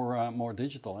organizations more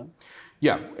digital. Eh?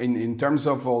 Yeah, in terms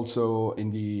of also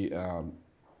in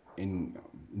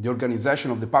the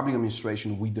organization of the public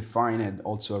administration, we defined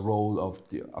also a role of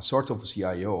a sort of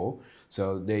CIO.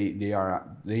 So they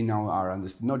now are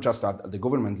understood, not just at the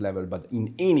government level, but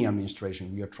in any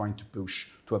administration, we are trying to push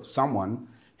to have someone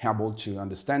able to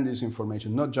understand this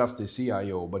information, not just the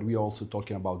CIO, but we are also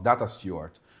talking about data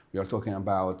steward. We are talking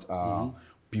about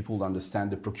people who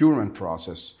understand the procurement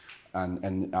process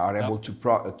and are able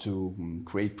to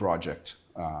create projects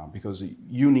because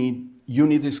you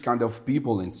need this kind of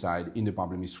people inside in the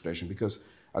public administration because,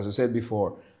 as I said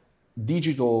before,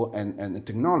 digital and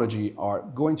technology are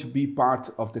going to be part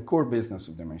of the core business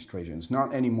of the administration. It's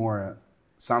not anymore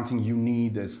something you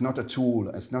need. It's not a tool.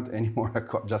 It's not anymore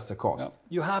just a cost. Yeah.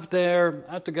 You have there,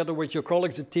 together with your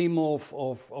colleagues, a team of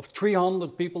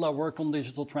 300 people that work on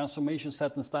digital transformation,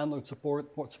 set and standard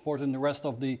supporting the rest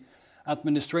of the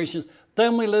administrations.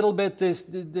 Tell me a little bit,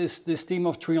 this team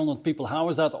of 300 people, how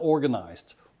is that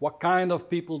organized? What kind of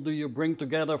people do you bring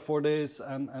together for this,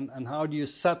 and how do you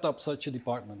set up such a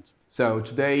department? So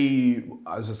today,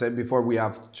 as I said before, we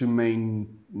have two main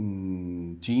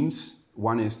teams.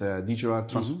 One is the digital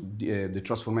the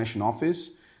transformation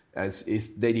office, as is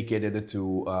dedicated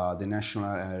to the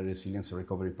National Resilience and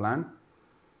Recovery Plan.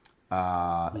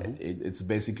 It's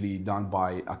basically done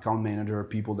by account manager,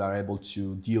 people that are able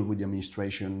to deal with the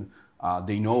administration.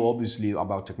 They know obviously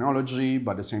about technology,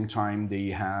 but at the same time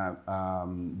they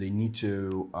need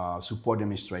to support the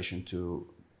administration to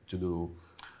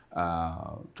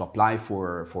apply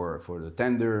for the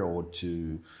tender or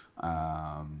to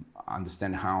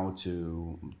understand how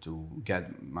to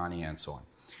get money and so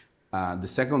on. The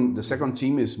second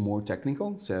team is more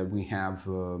technical. So we have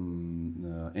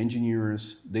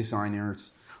engineers,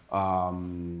 designers,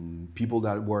 people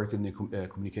that work in the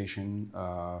communication,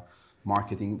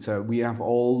 marketing. So we have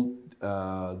all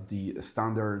the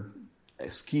standard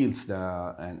skills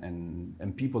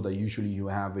and people that usually you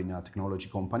have in a technology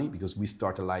company, because we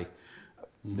started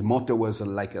the motto was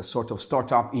like a sort of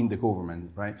startup in the government,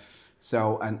 right?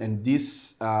 So and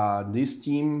this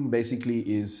team basically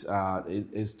is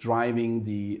driving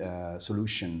the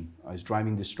solution, is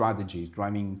driving the strategy,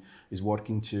 is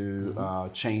working to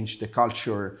change the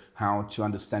culture, how to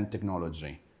understand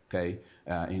technology. Okay,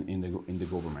 in the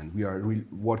government, we are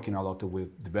working a lot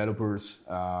with developers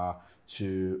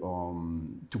to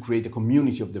create a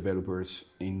community of developers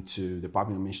into the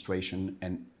public administration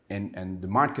and the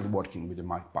market working with the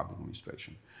public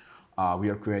administration. We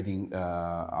are creating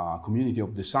a community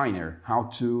of designers, how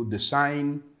to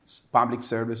design public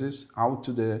services, how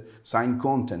to design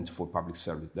content for public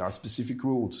service. There are specific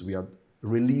rules. We are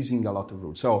releasing a lot of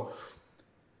rules. So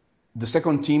the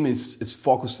second team is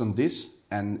focused on this,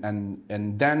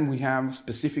 and then we have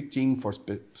specific team for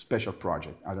special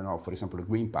project. I don't know, for example, the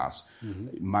Green Pass.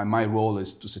 My role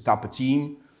is to set up a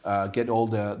team, get all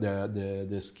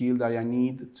the skill that I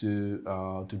need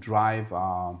to drive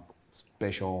a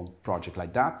special project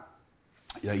like that.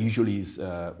 Usually is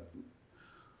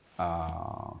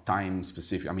time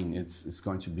specific. I mean, it's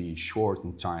going to be short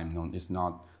in time. No, it's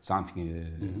not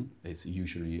something. It's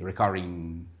usually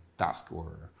recurring task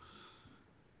or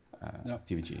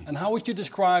activity. And how would you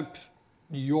describe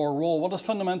your role? What is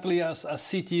fundamentally, as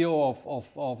CTO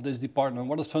of this department,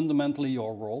 what is fundamentally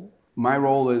your role? My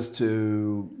role is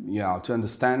to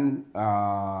understand,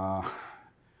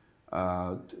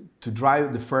 to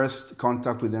drive the first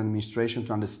contact with the administration,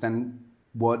 to understand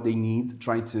what they need,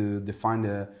 try to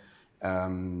define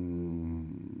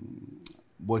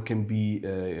what can be,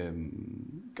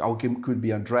 how could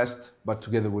be addressed, but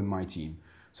together with my team.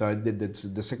 So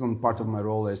the second part of my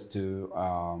role is to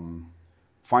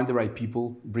find the right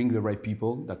people, bring the right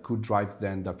people that could drive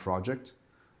then the project,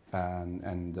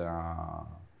 and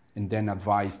then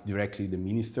advise directly the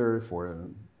minister for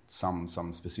some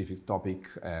specific topic,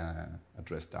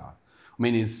 address that. I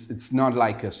mean, it's not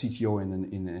like a CTO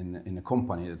in a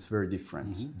company. It's very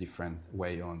different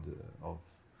way of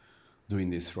doing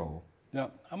this role. Yeah,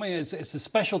 I mean, it's a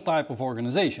special type of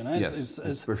organization. Eh? Yes,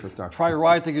 it's special type. Try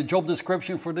writing a job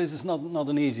description for this is not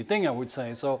an easy thing, I would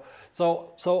say. So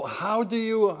how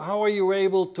are you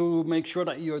able to make sure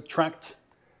that you attract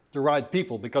the right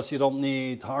people? Because you don't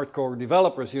need hardcore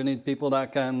developers. You need people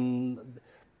that can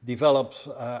develops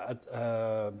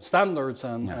standards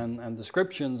and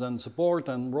descriptions and support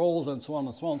and roles and so on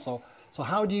and so on. So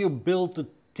how do you build a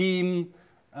team,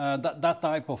 that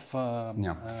type of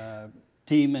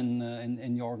team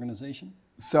in your organization?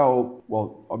 So,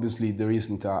 well, obviously there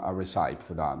isn't a recipe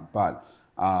for that, but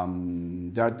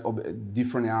there are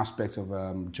different aspects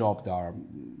of job that are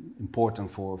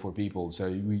important for people. So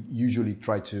we usually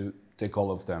try to take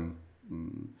all of them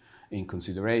in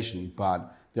consideration,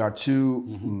 but there are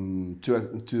two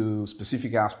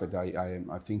specific aspects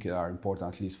I think are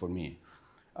important, at least for me.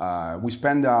 We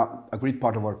spend a great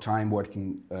part of our time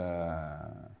working.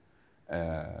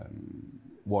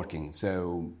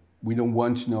 So we don't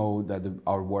want to know that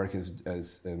our work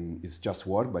is just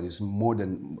work, but it's more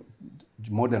than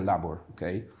labor.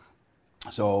 Okay,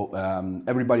 so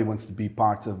everybody wants to be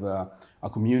part of a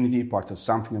community, part of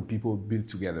something, and people build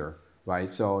together, right?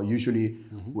 So usually,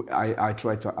 I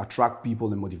try to attract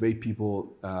people and motivate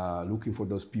people. Looking for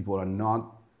those people are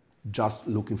not just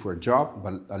looking for a job,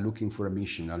 but are looking for a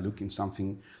mission, are looking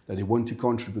something that they want to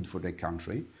contribute for their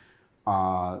country.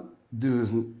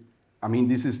 This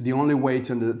is the only way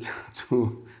to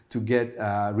get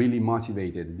really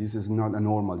motivated. This is not a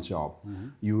normal job.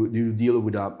 You deal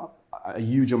with a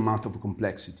huge amount of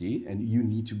complexity, and you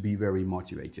need to be very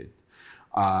motivated.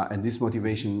 And this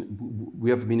motivation, we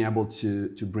have been able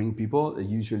to bring people.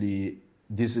 Usually,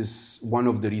 this is one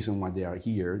of the reasons why they are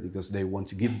here, because they want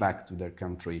to give back to their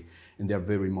country, and they are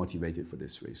very motivated for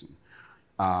this reason.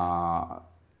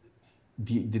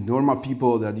 The normal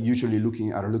people that usually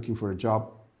are looking for a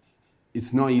job,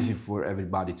 it's not easy for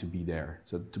everybody to be there.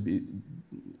 So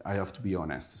I have to be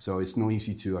honest. So it's not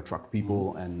easy to attract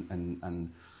people and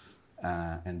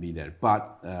be there.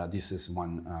 But this is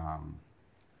one.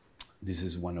 This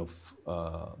is one of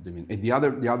the main. And the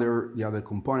other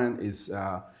component is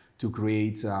to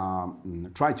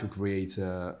try to create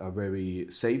a very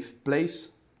safe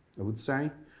place, I would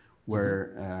say,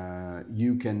 where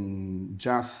you can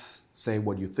just say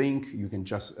what you think. You can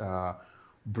just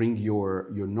bring your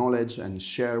knowledge and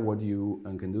share what you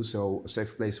can do. So a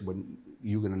safe place when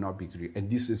you're gonna not be treated.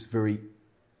 And this is very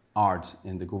hard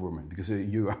in the government, because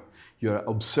you're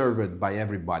observed by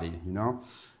everybody, you know.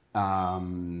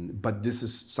 But this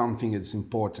is something that's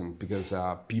important, because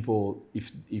people,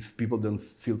 if people don't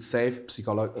feel safe,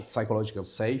 psychological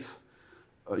safe,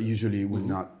 usually will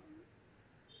not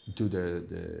do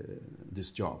this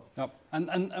job. Yep.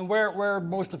 And where are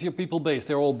most of your people based?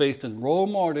 They're all based in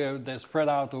Rome, or they're spread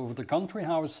out over the country?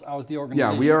 How's the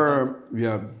organization? Yeah, we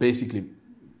are basically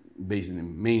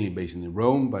mainly based in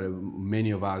Rome, but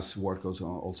many of us work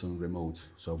also in remote.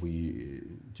 So we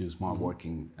do smart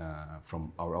working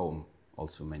from our own,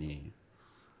 also many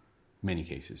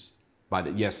cases.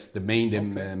 But yes, the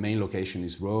main location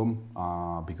is Rome,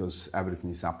 because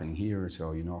everything is happening here.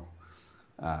 So you know.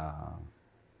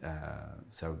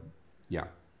 So, yeah.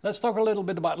 Let's talk a little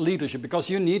bit about leadership, because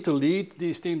you need to lead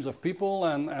these teams of people,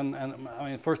 and I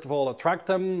mean, first of all, attract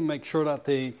them, make sure that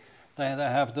they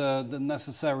have the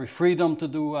necessary freedom to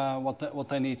do what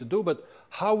they need to do. But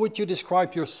how would you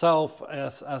describe yourself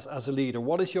as a leader?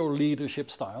 What is your leadership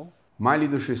style? My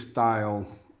leadership style,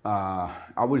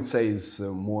 I would say, is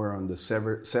more on the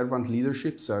servant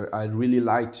leadership. So I really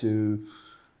like to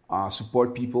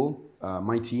support people.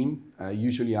 My team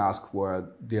usually ask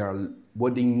what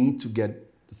they need to get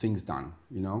things done.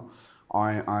 You know,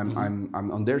 I'm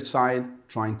on their side,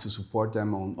 trying to support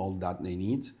them on all that they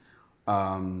need.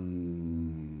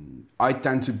 I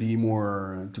tend to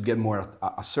get more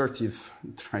assertive,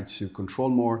 try to control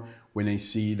more when I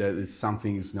see that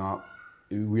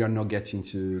we are not getting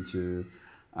to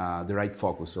the right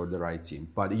focus or the right team.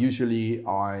 But usually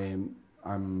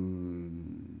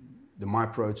my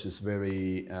approach is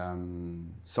very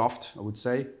soft, I would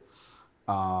say.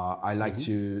 I like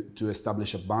to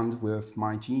establish a bond with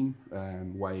my team,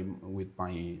 with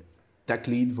my tech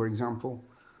lead, for example.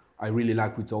 I really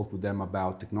like to talk with them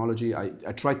about technology.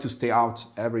 I try to stay out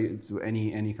to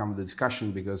any kind of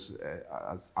discussion, because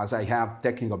as I have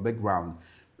technical background,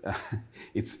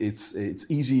 it's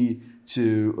easy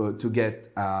to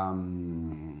get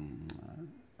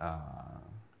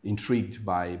intrigued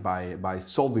by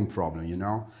solving problem, you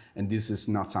know. And this is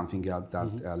not something that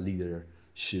a leader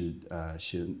should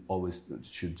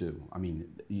do. I mean,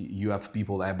 you have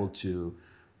people able to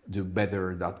do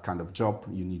better that kind of job.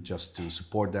 You need just to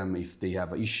support them if they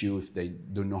have an issue, if they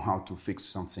don't know how to fix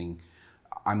something.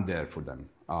 I'm there for them.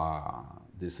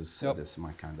 This is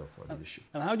my kind of leadership.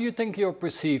 And how do you think you're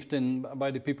perceived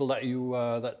by the people that you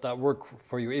that work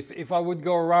for you? If I would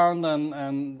go around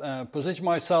and position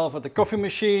myself at the coffee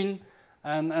machine,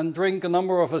 and drink a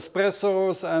number of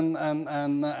espressos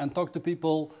and talk to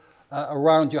people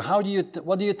around you.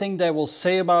 What do you think they will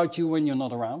say about you when you're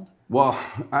not around? Well,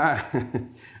 I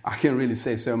can't really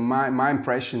say. So my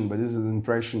impression, but this is an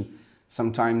impression,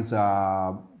 sometimes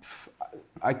I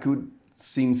could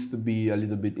seems to be a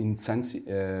little bit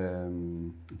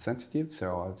insensitive.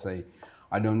 So I'd say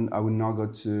I would not go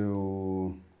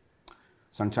to.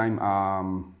 Sometimes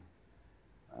I'm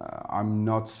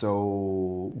not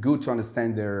so good to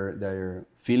understand their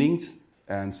feelings,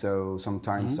 and so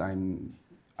sometimes I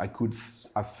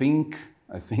think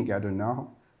I don't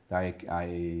know. Like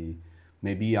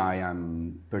maybe I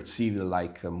am perceived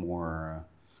like a more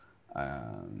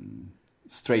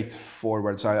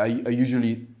straightforward. So I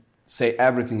usually say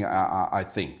everything I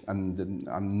think, and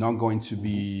I'm not going to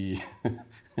be.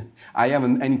 I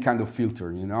haven't any kind of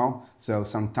filter, you know. So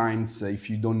sometimes if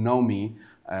you don't know me,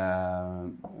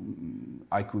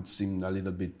 I could seem a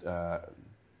little bit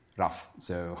rough.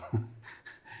 So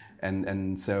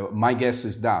and so my guess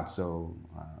is that. So.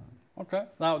 Okay.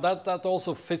 Now that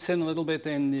also fits in a little bit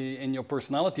in your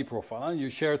personality profile. You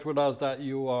shared with us that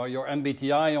your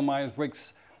MBTI or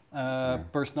Myers-Briggs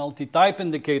personality type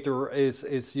indicator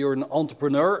is you're an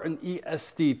entrepreneur, an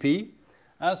ESTP.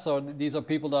 So these are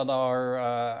people that are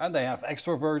and they have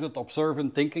extroverted,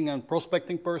 observant thinking and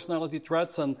prospecting personality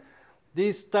traits, and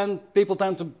these people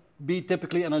tend to be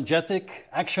typically energetic,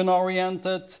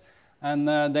 action-oriented. And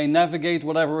they navigate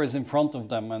whatever is in front of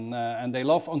them, and they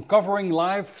love uncovering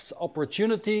life's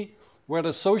opportunity,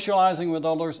 whether socializing with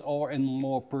others or in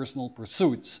more personal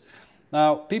pursuits.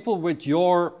 Now, people with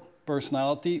your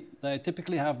personality, they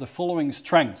typically have the following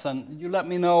strengths, and you let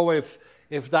me know if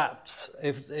it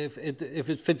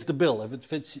fits the bill, if it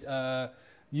fits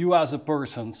you as a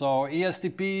person. So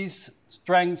ESTP's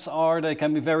strengths are they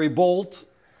can be very bold,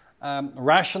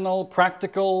 rational,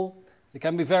 practical. They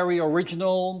can be very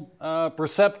original,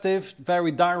 perceptive,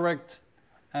 very direct,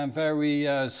 and very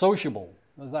sociable.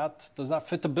 Does that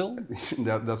fit the bill?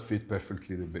 That does fit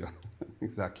perfectly the bill.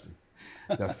 Exactly.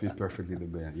 That fit perfectly the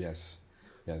bill. Yes.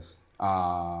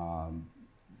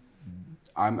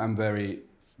 I'm very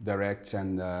direct,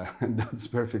 and that's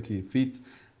perfectly fit.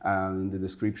 The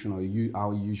description of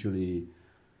how I usually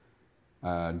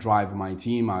drive my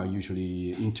team. I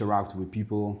usually interact with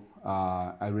people.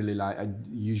 I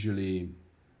usually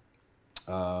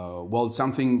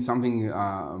something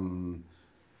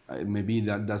maybe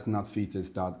that does not fit is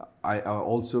that I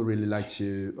also really like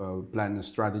to plan a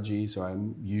strategy. So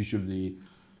I'm usually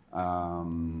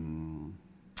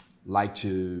like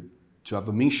to have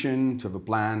a mission, to have a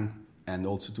plan, and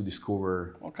also to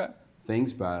discover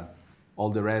things. But all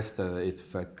the rest it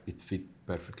fit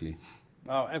perfectly.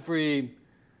 Now every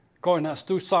coin has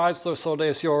two sides, so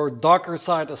there's your darker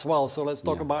side as well. So let's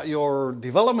talk about your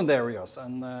development areas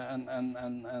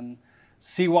and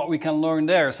see what we can learn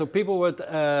there. So people with the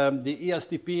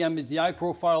ESTP MBTI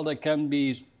profile, they can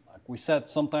be, like we said,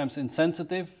 sometimes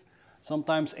insensitive,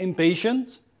 sometimes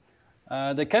impatient.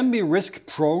 They can be risk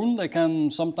prone. They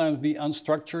can sometimes be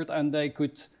unstructured, and they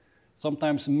could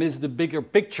sometimes miss the bigger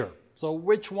picture. So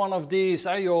which one of these,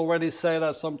 you already say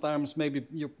that sometimes maybe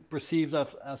you're perceived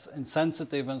as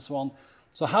insensitive and so on.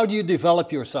 So how do you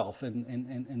develop yourself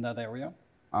in that area?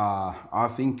 I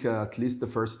think at least the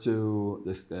first two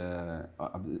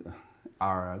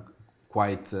are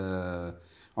quite,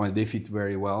 they fit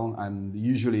very well. And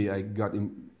usually I got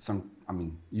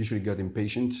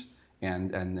impatient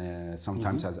and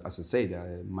sometimes, as I say,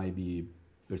 I might be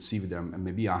perceived, and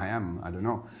maybe I am, I don't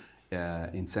know,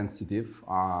 insensitive.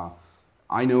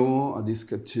 I know this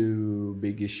got two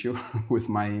big issue with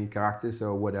my character.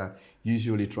 So what I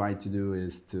usually try to do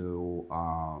is to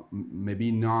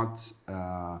maybe not,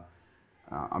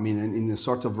 in a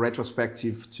sort of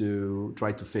retrospective, to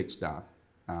try to fix that.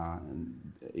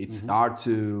 It's hard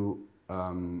to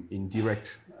in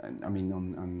direct,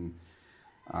 on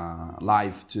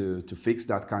live to fix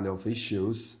that kind of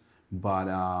issues. But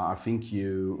I think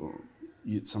you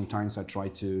sometimes I try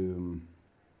to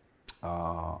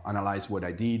analyze what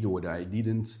I did or what I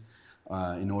didn't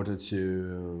in order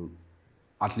to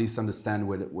at least understand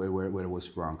where it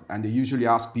was wrong. And they usually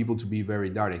ask people to be very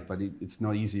direct, but it's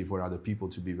not easy for other people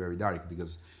to be very direct,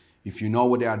 because if you know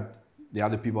what the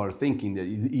other people are thinking,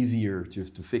 it's easier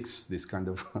to fix this kind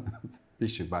of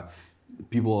issue. But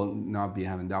people not be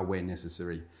having that way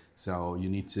necessary. So you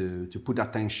need to put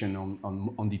attention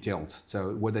on details.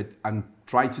 So what I'm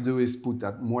trying to do is put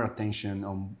that more attention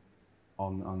on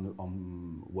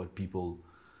what people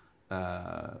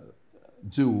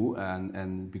do,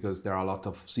 and because there are a lot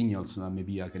of signals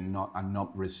maybe I'm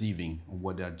not receiving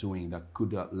what they're doing that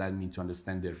could lead me to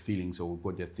understand their feelings or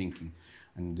what they're thinking.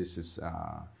 and this is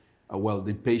well,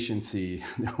 the patience to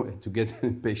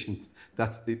get patient.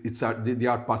 It's the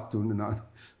hard part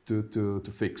to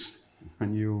fix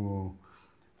when you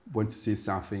want to see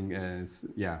something.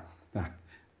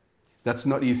 That's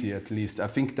not easy. At least I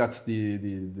think that's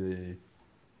the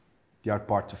hard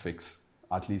part to fix,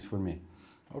 at least for me.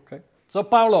 Okay. So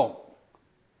Paolo,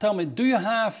 tell me, do you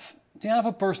have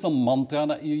a personal mantra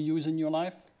that you use in your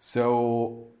life?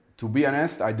 So, to be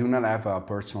honest, I do not have a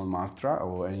personal mantra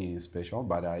or any special,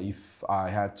 but if I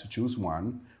had to choose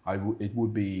one, it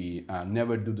would be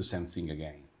never do the same thing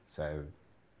again. So,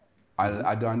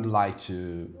 I don't like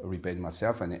to repeat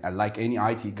myself, and I like any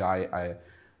IT guy,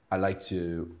 I like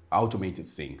to automate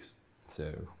things.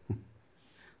 So,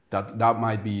 that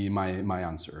might be my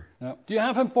answer. Yeah. Do you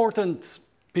have important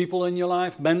people in your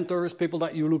life, mentors, people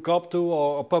that you look up to,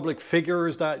 or public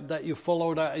figures that you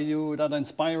follow, that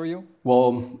inspire you?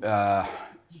 Well,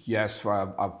 yes,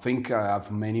 I think I have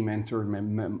many mentors.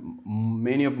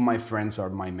 Many of my friends are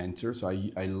my mentors.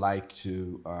 I like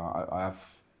to. I have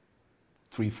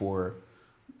 3-4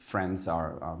 friends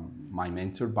are my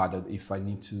mentor. But if I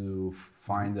need to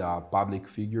find a public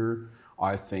figure,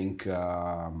 I think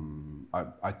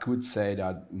I could say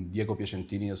that Diego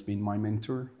Piacentini has been my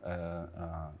mentor,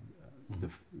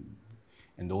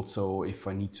 and also if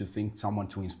I need to think someone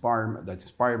to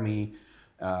inspire me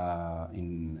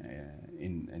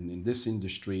in this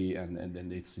industry,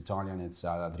 and it's Italian, it's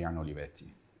Adriano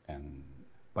Olivetti,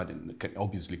 but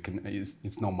obviously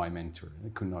it's not my mentor.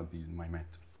 It could not be my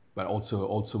mentor, but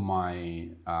also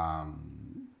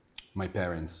my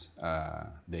parents,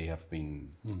 they have been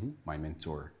my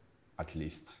mentor, at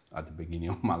least at the beginning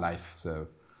of my life. So,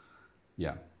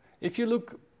 yeah. If you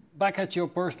look back at your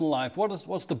personal life,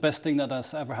 what's the best thing that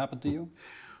has ever happened to you?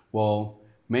 Well,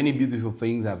 many beautiful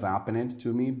things have happened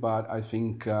to me, but I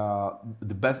think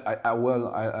the best.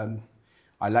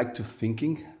 I like to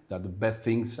thinking that the best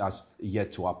things has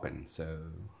yet to happen. So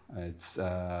it's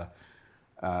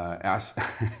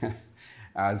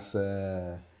as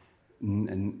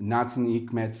Nazim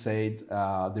Hikmet said,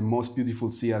 the most beautiful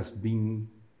sea has been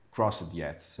crossed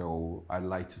yet. So I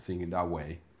like to think in that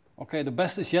way. Okay, the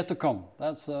best is yet to come.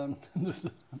 That's to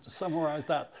summarize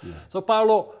that. Yeah. So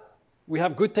Paolo, we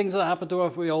have good things that happen to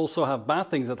us. We also have bad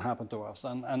things that happen to us,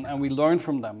 and we learn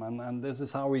from them. And this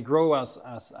is how we grow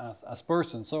as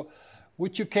persons. So,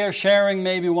 would you care sharing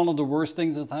maybe one of the worst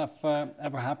things that have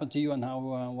ever happened to you, and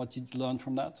how what you learned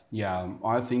from that? Yeah,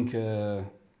 I think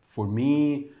for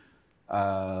me,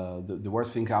 the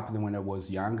worst thing happened when I was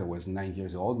young. I was 9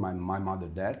 years old. My mother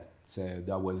died. So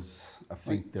that was, I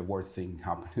think, the worst thing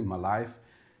happened in my life,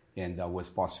 and that was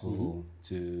possible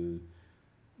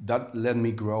that let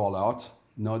me grow a lot,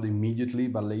 not immediately,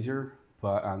 but later.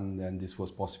 And then this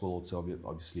was possible also,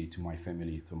 obviously, to my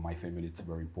family. To my family, it's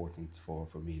very important for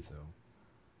me. So,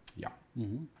 yeah.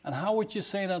 Mm-hmm. And how would you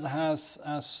say that has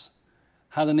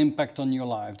had an impact on your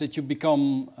life? Did you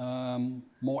become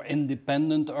more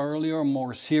independent earlier,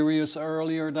 more serious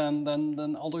earlier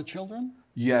than other children?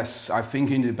 Yes, I think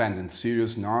independent.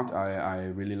 Serious not.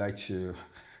 I really like to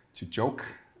joke,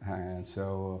 and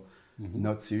so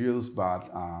not serious, but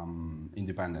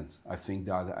independent. I think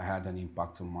that I had an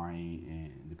impact on my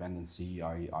independency.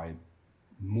 I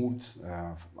moved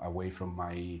away from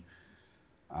my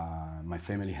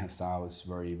family house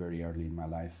very, very early in my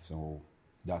life. So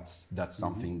that's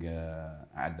something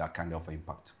had that kind of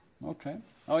impact. Okay.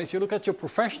 Now, if you look at your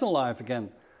professional life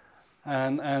again.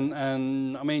 And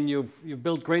I mean, you've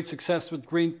built great success with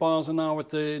GreenPass and now with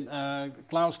the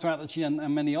cloud strategy and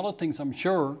many other things, I'm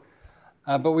sure.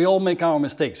 But we all make our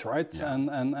mistakes, right? Yeah.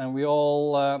 And we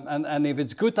all and if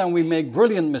it's good, then we make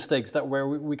brilliant mistakes that where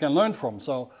we can learn from.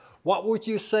 So, what would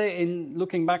you say, in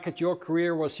looking back at your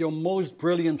career, was your most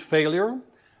brilliant failure,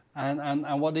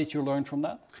 and what did you learn from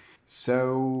that?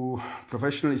 So,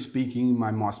 professionally speaking,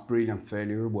 my most brilliant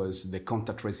failure was the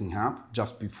contact tracing app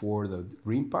just before the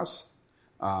GreenPass.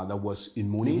 That was in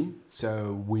Muni.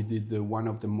 So we did one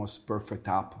of the most perfect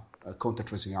app, contact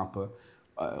tracing app,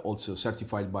 also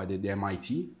certified by the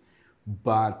MIT.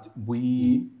 But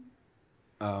we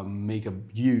make a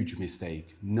huge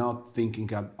mistake, not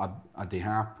thinking at the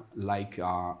app like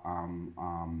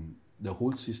the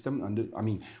whole system. I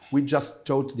mean, we just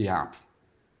thought the app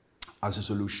as a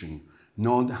solution,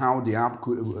 not how the app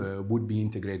would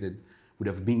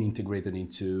have been integrated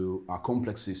into a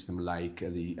complex system like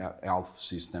the health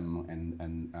system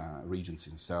and region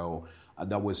system. So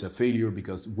that was a failure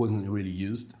because it wasn't really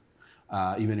used.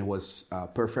 Even it was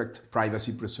perfect,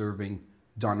 privacy preserving,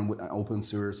 done with open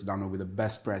source, done with the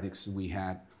best practice we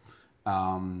had,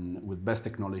 with best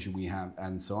technology we have,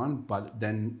 and so on. But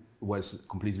then it was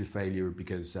completely failure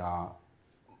because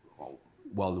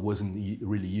well, it wasn't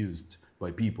really used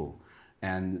by people.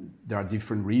 And there are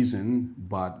different reasons,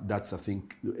 but that's, I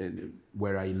think,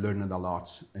 where I learned a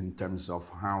lot in terms of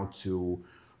how to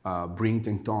bring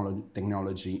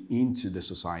technology into the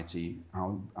society,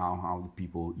 how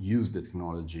people use the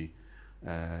technology,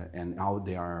 and how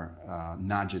they are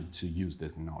nudged to use the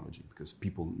technology, because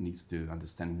people need to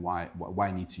understand why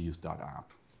I need to use that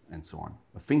app, and so on.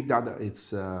 I think that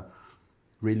it's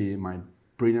really my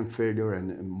brilliant failure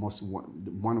and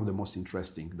one of the most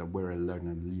interesting, that where I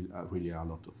learned really a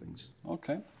lot of things.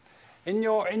 Okay. In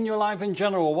your life in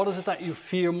general, what is it that you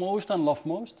fear most and love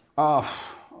most?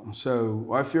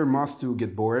 So I fear most to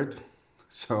get bored.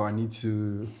 So I need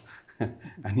to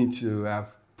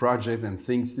have projects and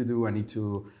things to do. I need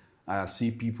to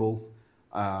see people.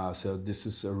 So this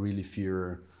is a really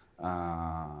fear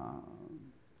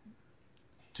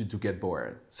to get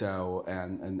bored. So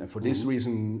and for this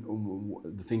reason,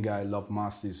 the thing I love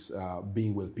most is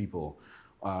being with people,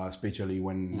 especially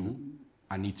when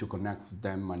I need to connect with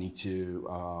them. I need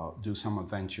to do some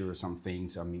adventure, some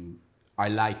things. I mean, I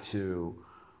like to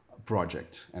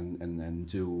project and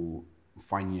to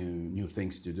find new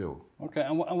things to do. Okay,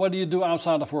 and what do you do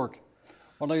outside of work?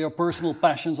 What are your personal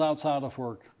passions outside of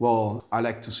work? Well, I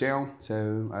like to sail,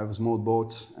 so I have a small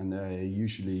boat, and I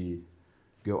usually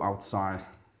go outside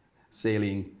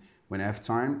sailing when I have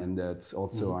time, and that's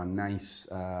also a nice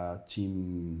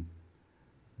team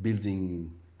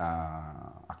building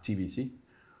activity.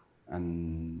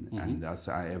 And as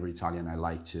every Italian, I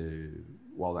like to.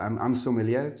 Well, I'm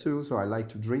sommelier too, so I like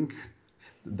to drink.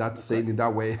 That's said in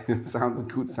that way. Could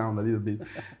sound a little bit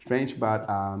strange, but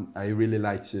I really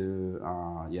like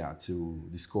to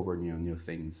discover new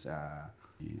things.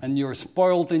 And you're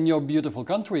spoiled in your beautiful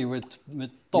country with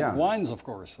top wines, of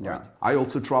course, right? Yeah. I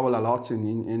also travel a lot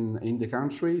in the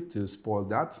country to spoil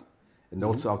that, and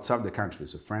also outside the country.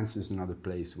 So France is another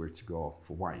place where to go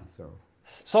for wine.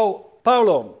 So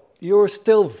Paolo, you're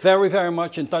still very, very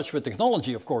much in touch with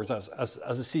technology, of course, as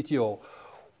a CTO.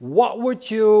 What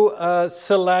would you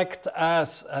select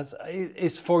as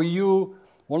is for you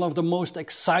one of the most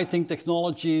exciting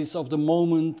technologies of the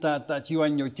moment that you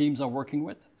and your teams are working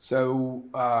with? So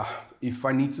if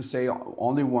I need to say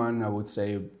only one, I would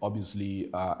say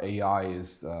obviously AI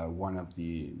is one of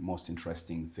the most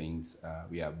interesting things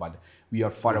we have, but we are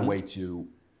far away to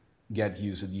get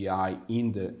use of the AI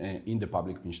in the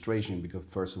public administration, because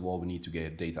first of all we need to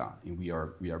get data, and we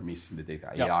are missing the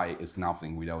data. Yep. AI is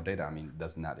nothing without data. I mean, it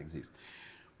does not exist.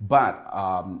 But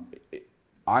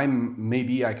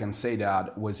maybe I can say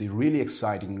that what really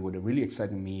excited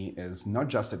me is not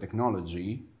just the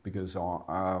technology, because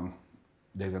the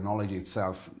technology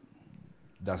itself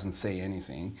doesn't say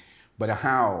anything, but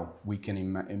how we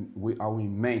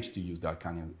manage to use that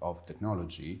kind of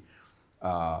technology.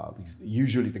 Because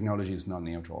usually technology is not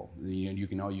neutral. You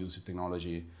cannot use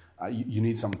technology. You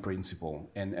need some principle,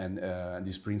 and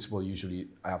this principle usually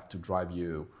have to drive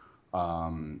you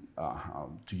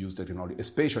to use the technology,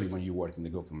 especially when you work in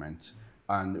the government.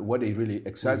 And what it really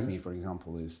excites me, for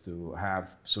example, is to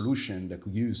have solution that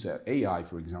could use AI,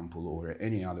 for example, or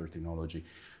any other technology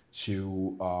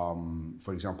to,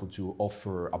 for example, to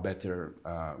offer a better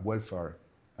welfare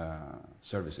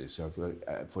services. So,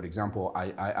 for example,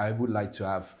 I would like to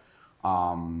have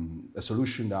a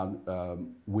solution that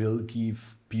will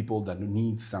give people that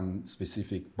need some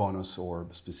specific bonus or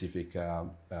specific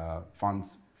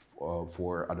funds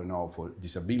for, I don't know, for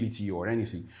disability or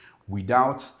anything,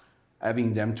 without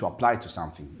having them to apply to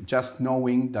something. Just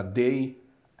knowing that they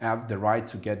have the right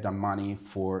to get the money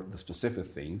for the specific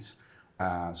things.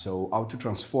 So how to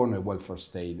transform a welfare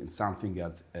state in something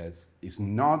that is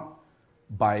not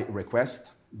by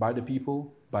request by the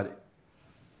people, but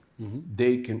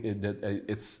they can.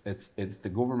 It's the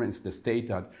government, it's the state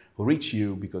that reach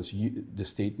you because the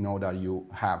state know that you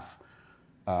have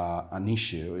an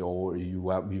issue, or you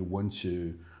want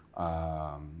to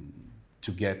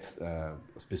get a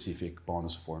specific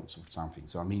bonus for something.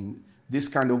 So I mean, this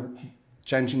kind of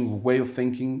changing way of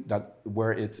thinking, that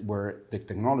where the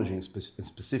technology and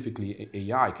specifically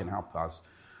AI can help us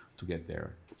to get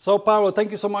there. So Paolo,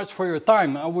 thank you so much for your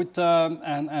time. I would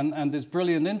and this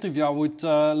brilliant interview. I would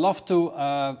love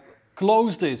to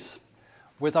close this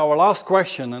with our last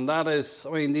question, and that is,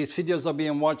 I mean, these videos are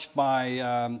being watched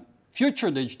by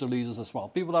future digital leaders as well.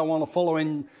 People that want to follow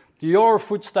in your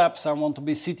footsteps and want to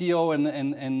be CTO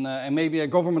in maybe a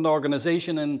government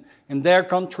organization in their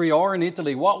country or in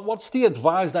Italy. What's the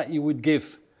advice that you would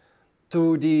give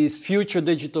to these future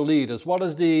digital leaders? What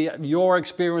is your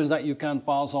experience that you can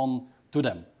pass on to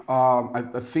them?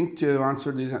 I think to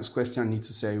answer this question, I need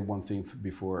to say one thing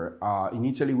before. In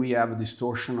Italy, we have a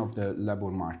distortion of the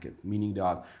labor market, meaning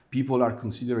that people are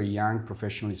considered young,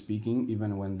 professionally speaking,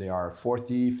 even when they are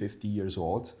 40, 50 years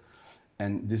old.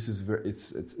 And this is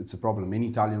it's a problem. Many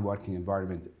Italian working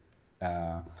environment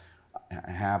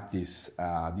have this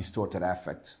distorted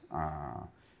effect.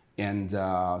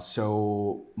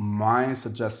 So my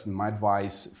suggestion, my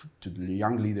advice to the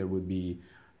young leader would be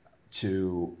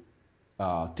to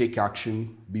take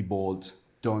action, be bold,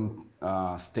 don't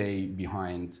stay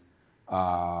behind.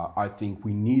 I think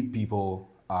we need people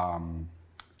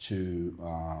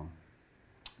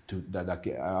that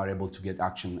are able to get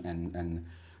action and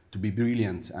to be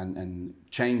brilliant and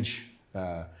change,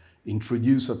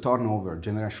 introduce a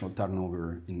generational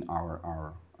turnover in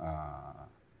our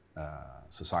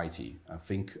society. I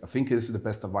think this is the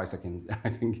best advice I can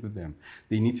give them.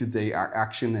 They need to take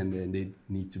action, and they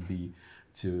need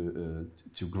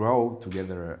to grow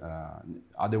together.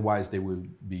 Otherwise, they will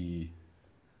be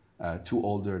too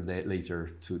older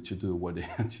later to do what they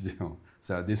have to do.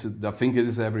 So I think it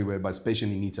is everywhere, but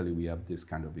especially in Italy, we have this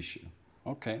kind of issue.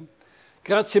 Okay.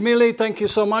 Grazie mille. Thank you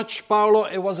so much, Paolo.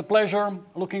 It was a pleasure.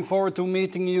 Looking forward to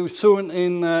meeting you soon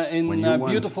in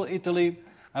beautiful Italy.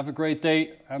 Have a great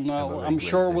day, and I'm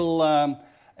sure we'll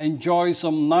enjoy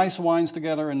some nice wines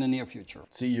together in the near future.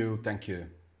 See you. Thank you.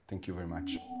 Thank you very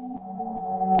much.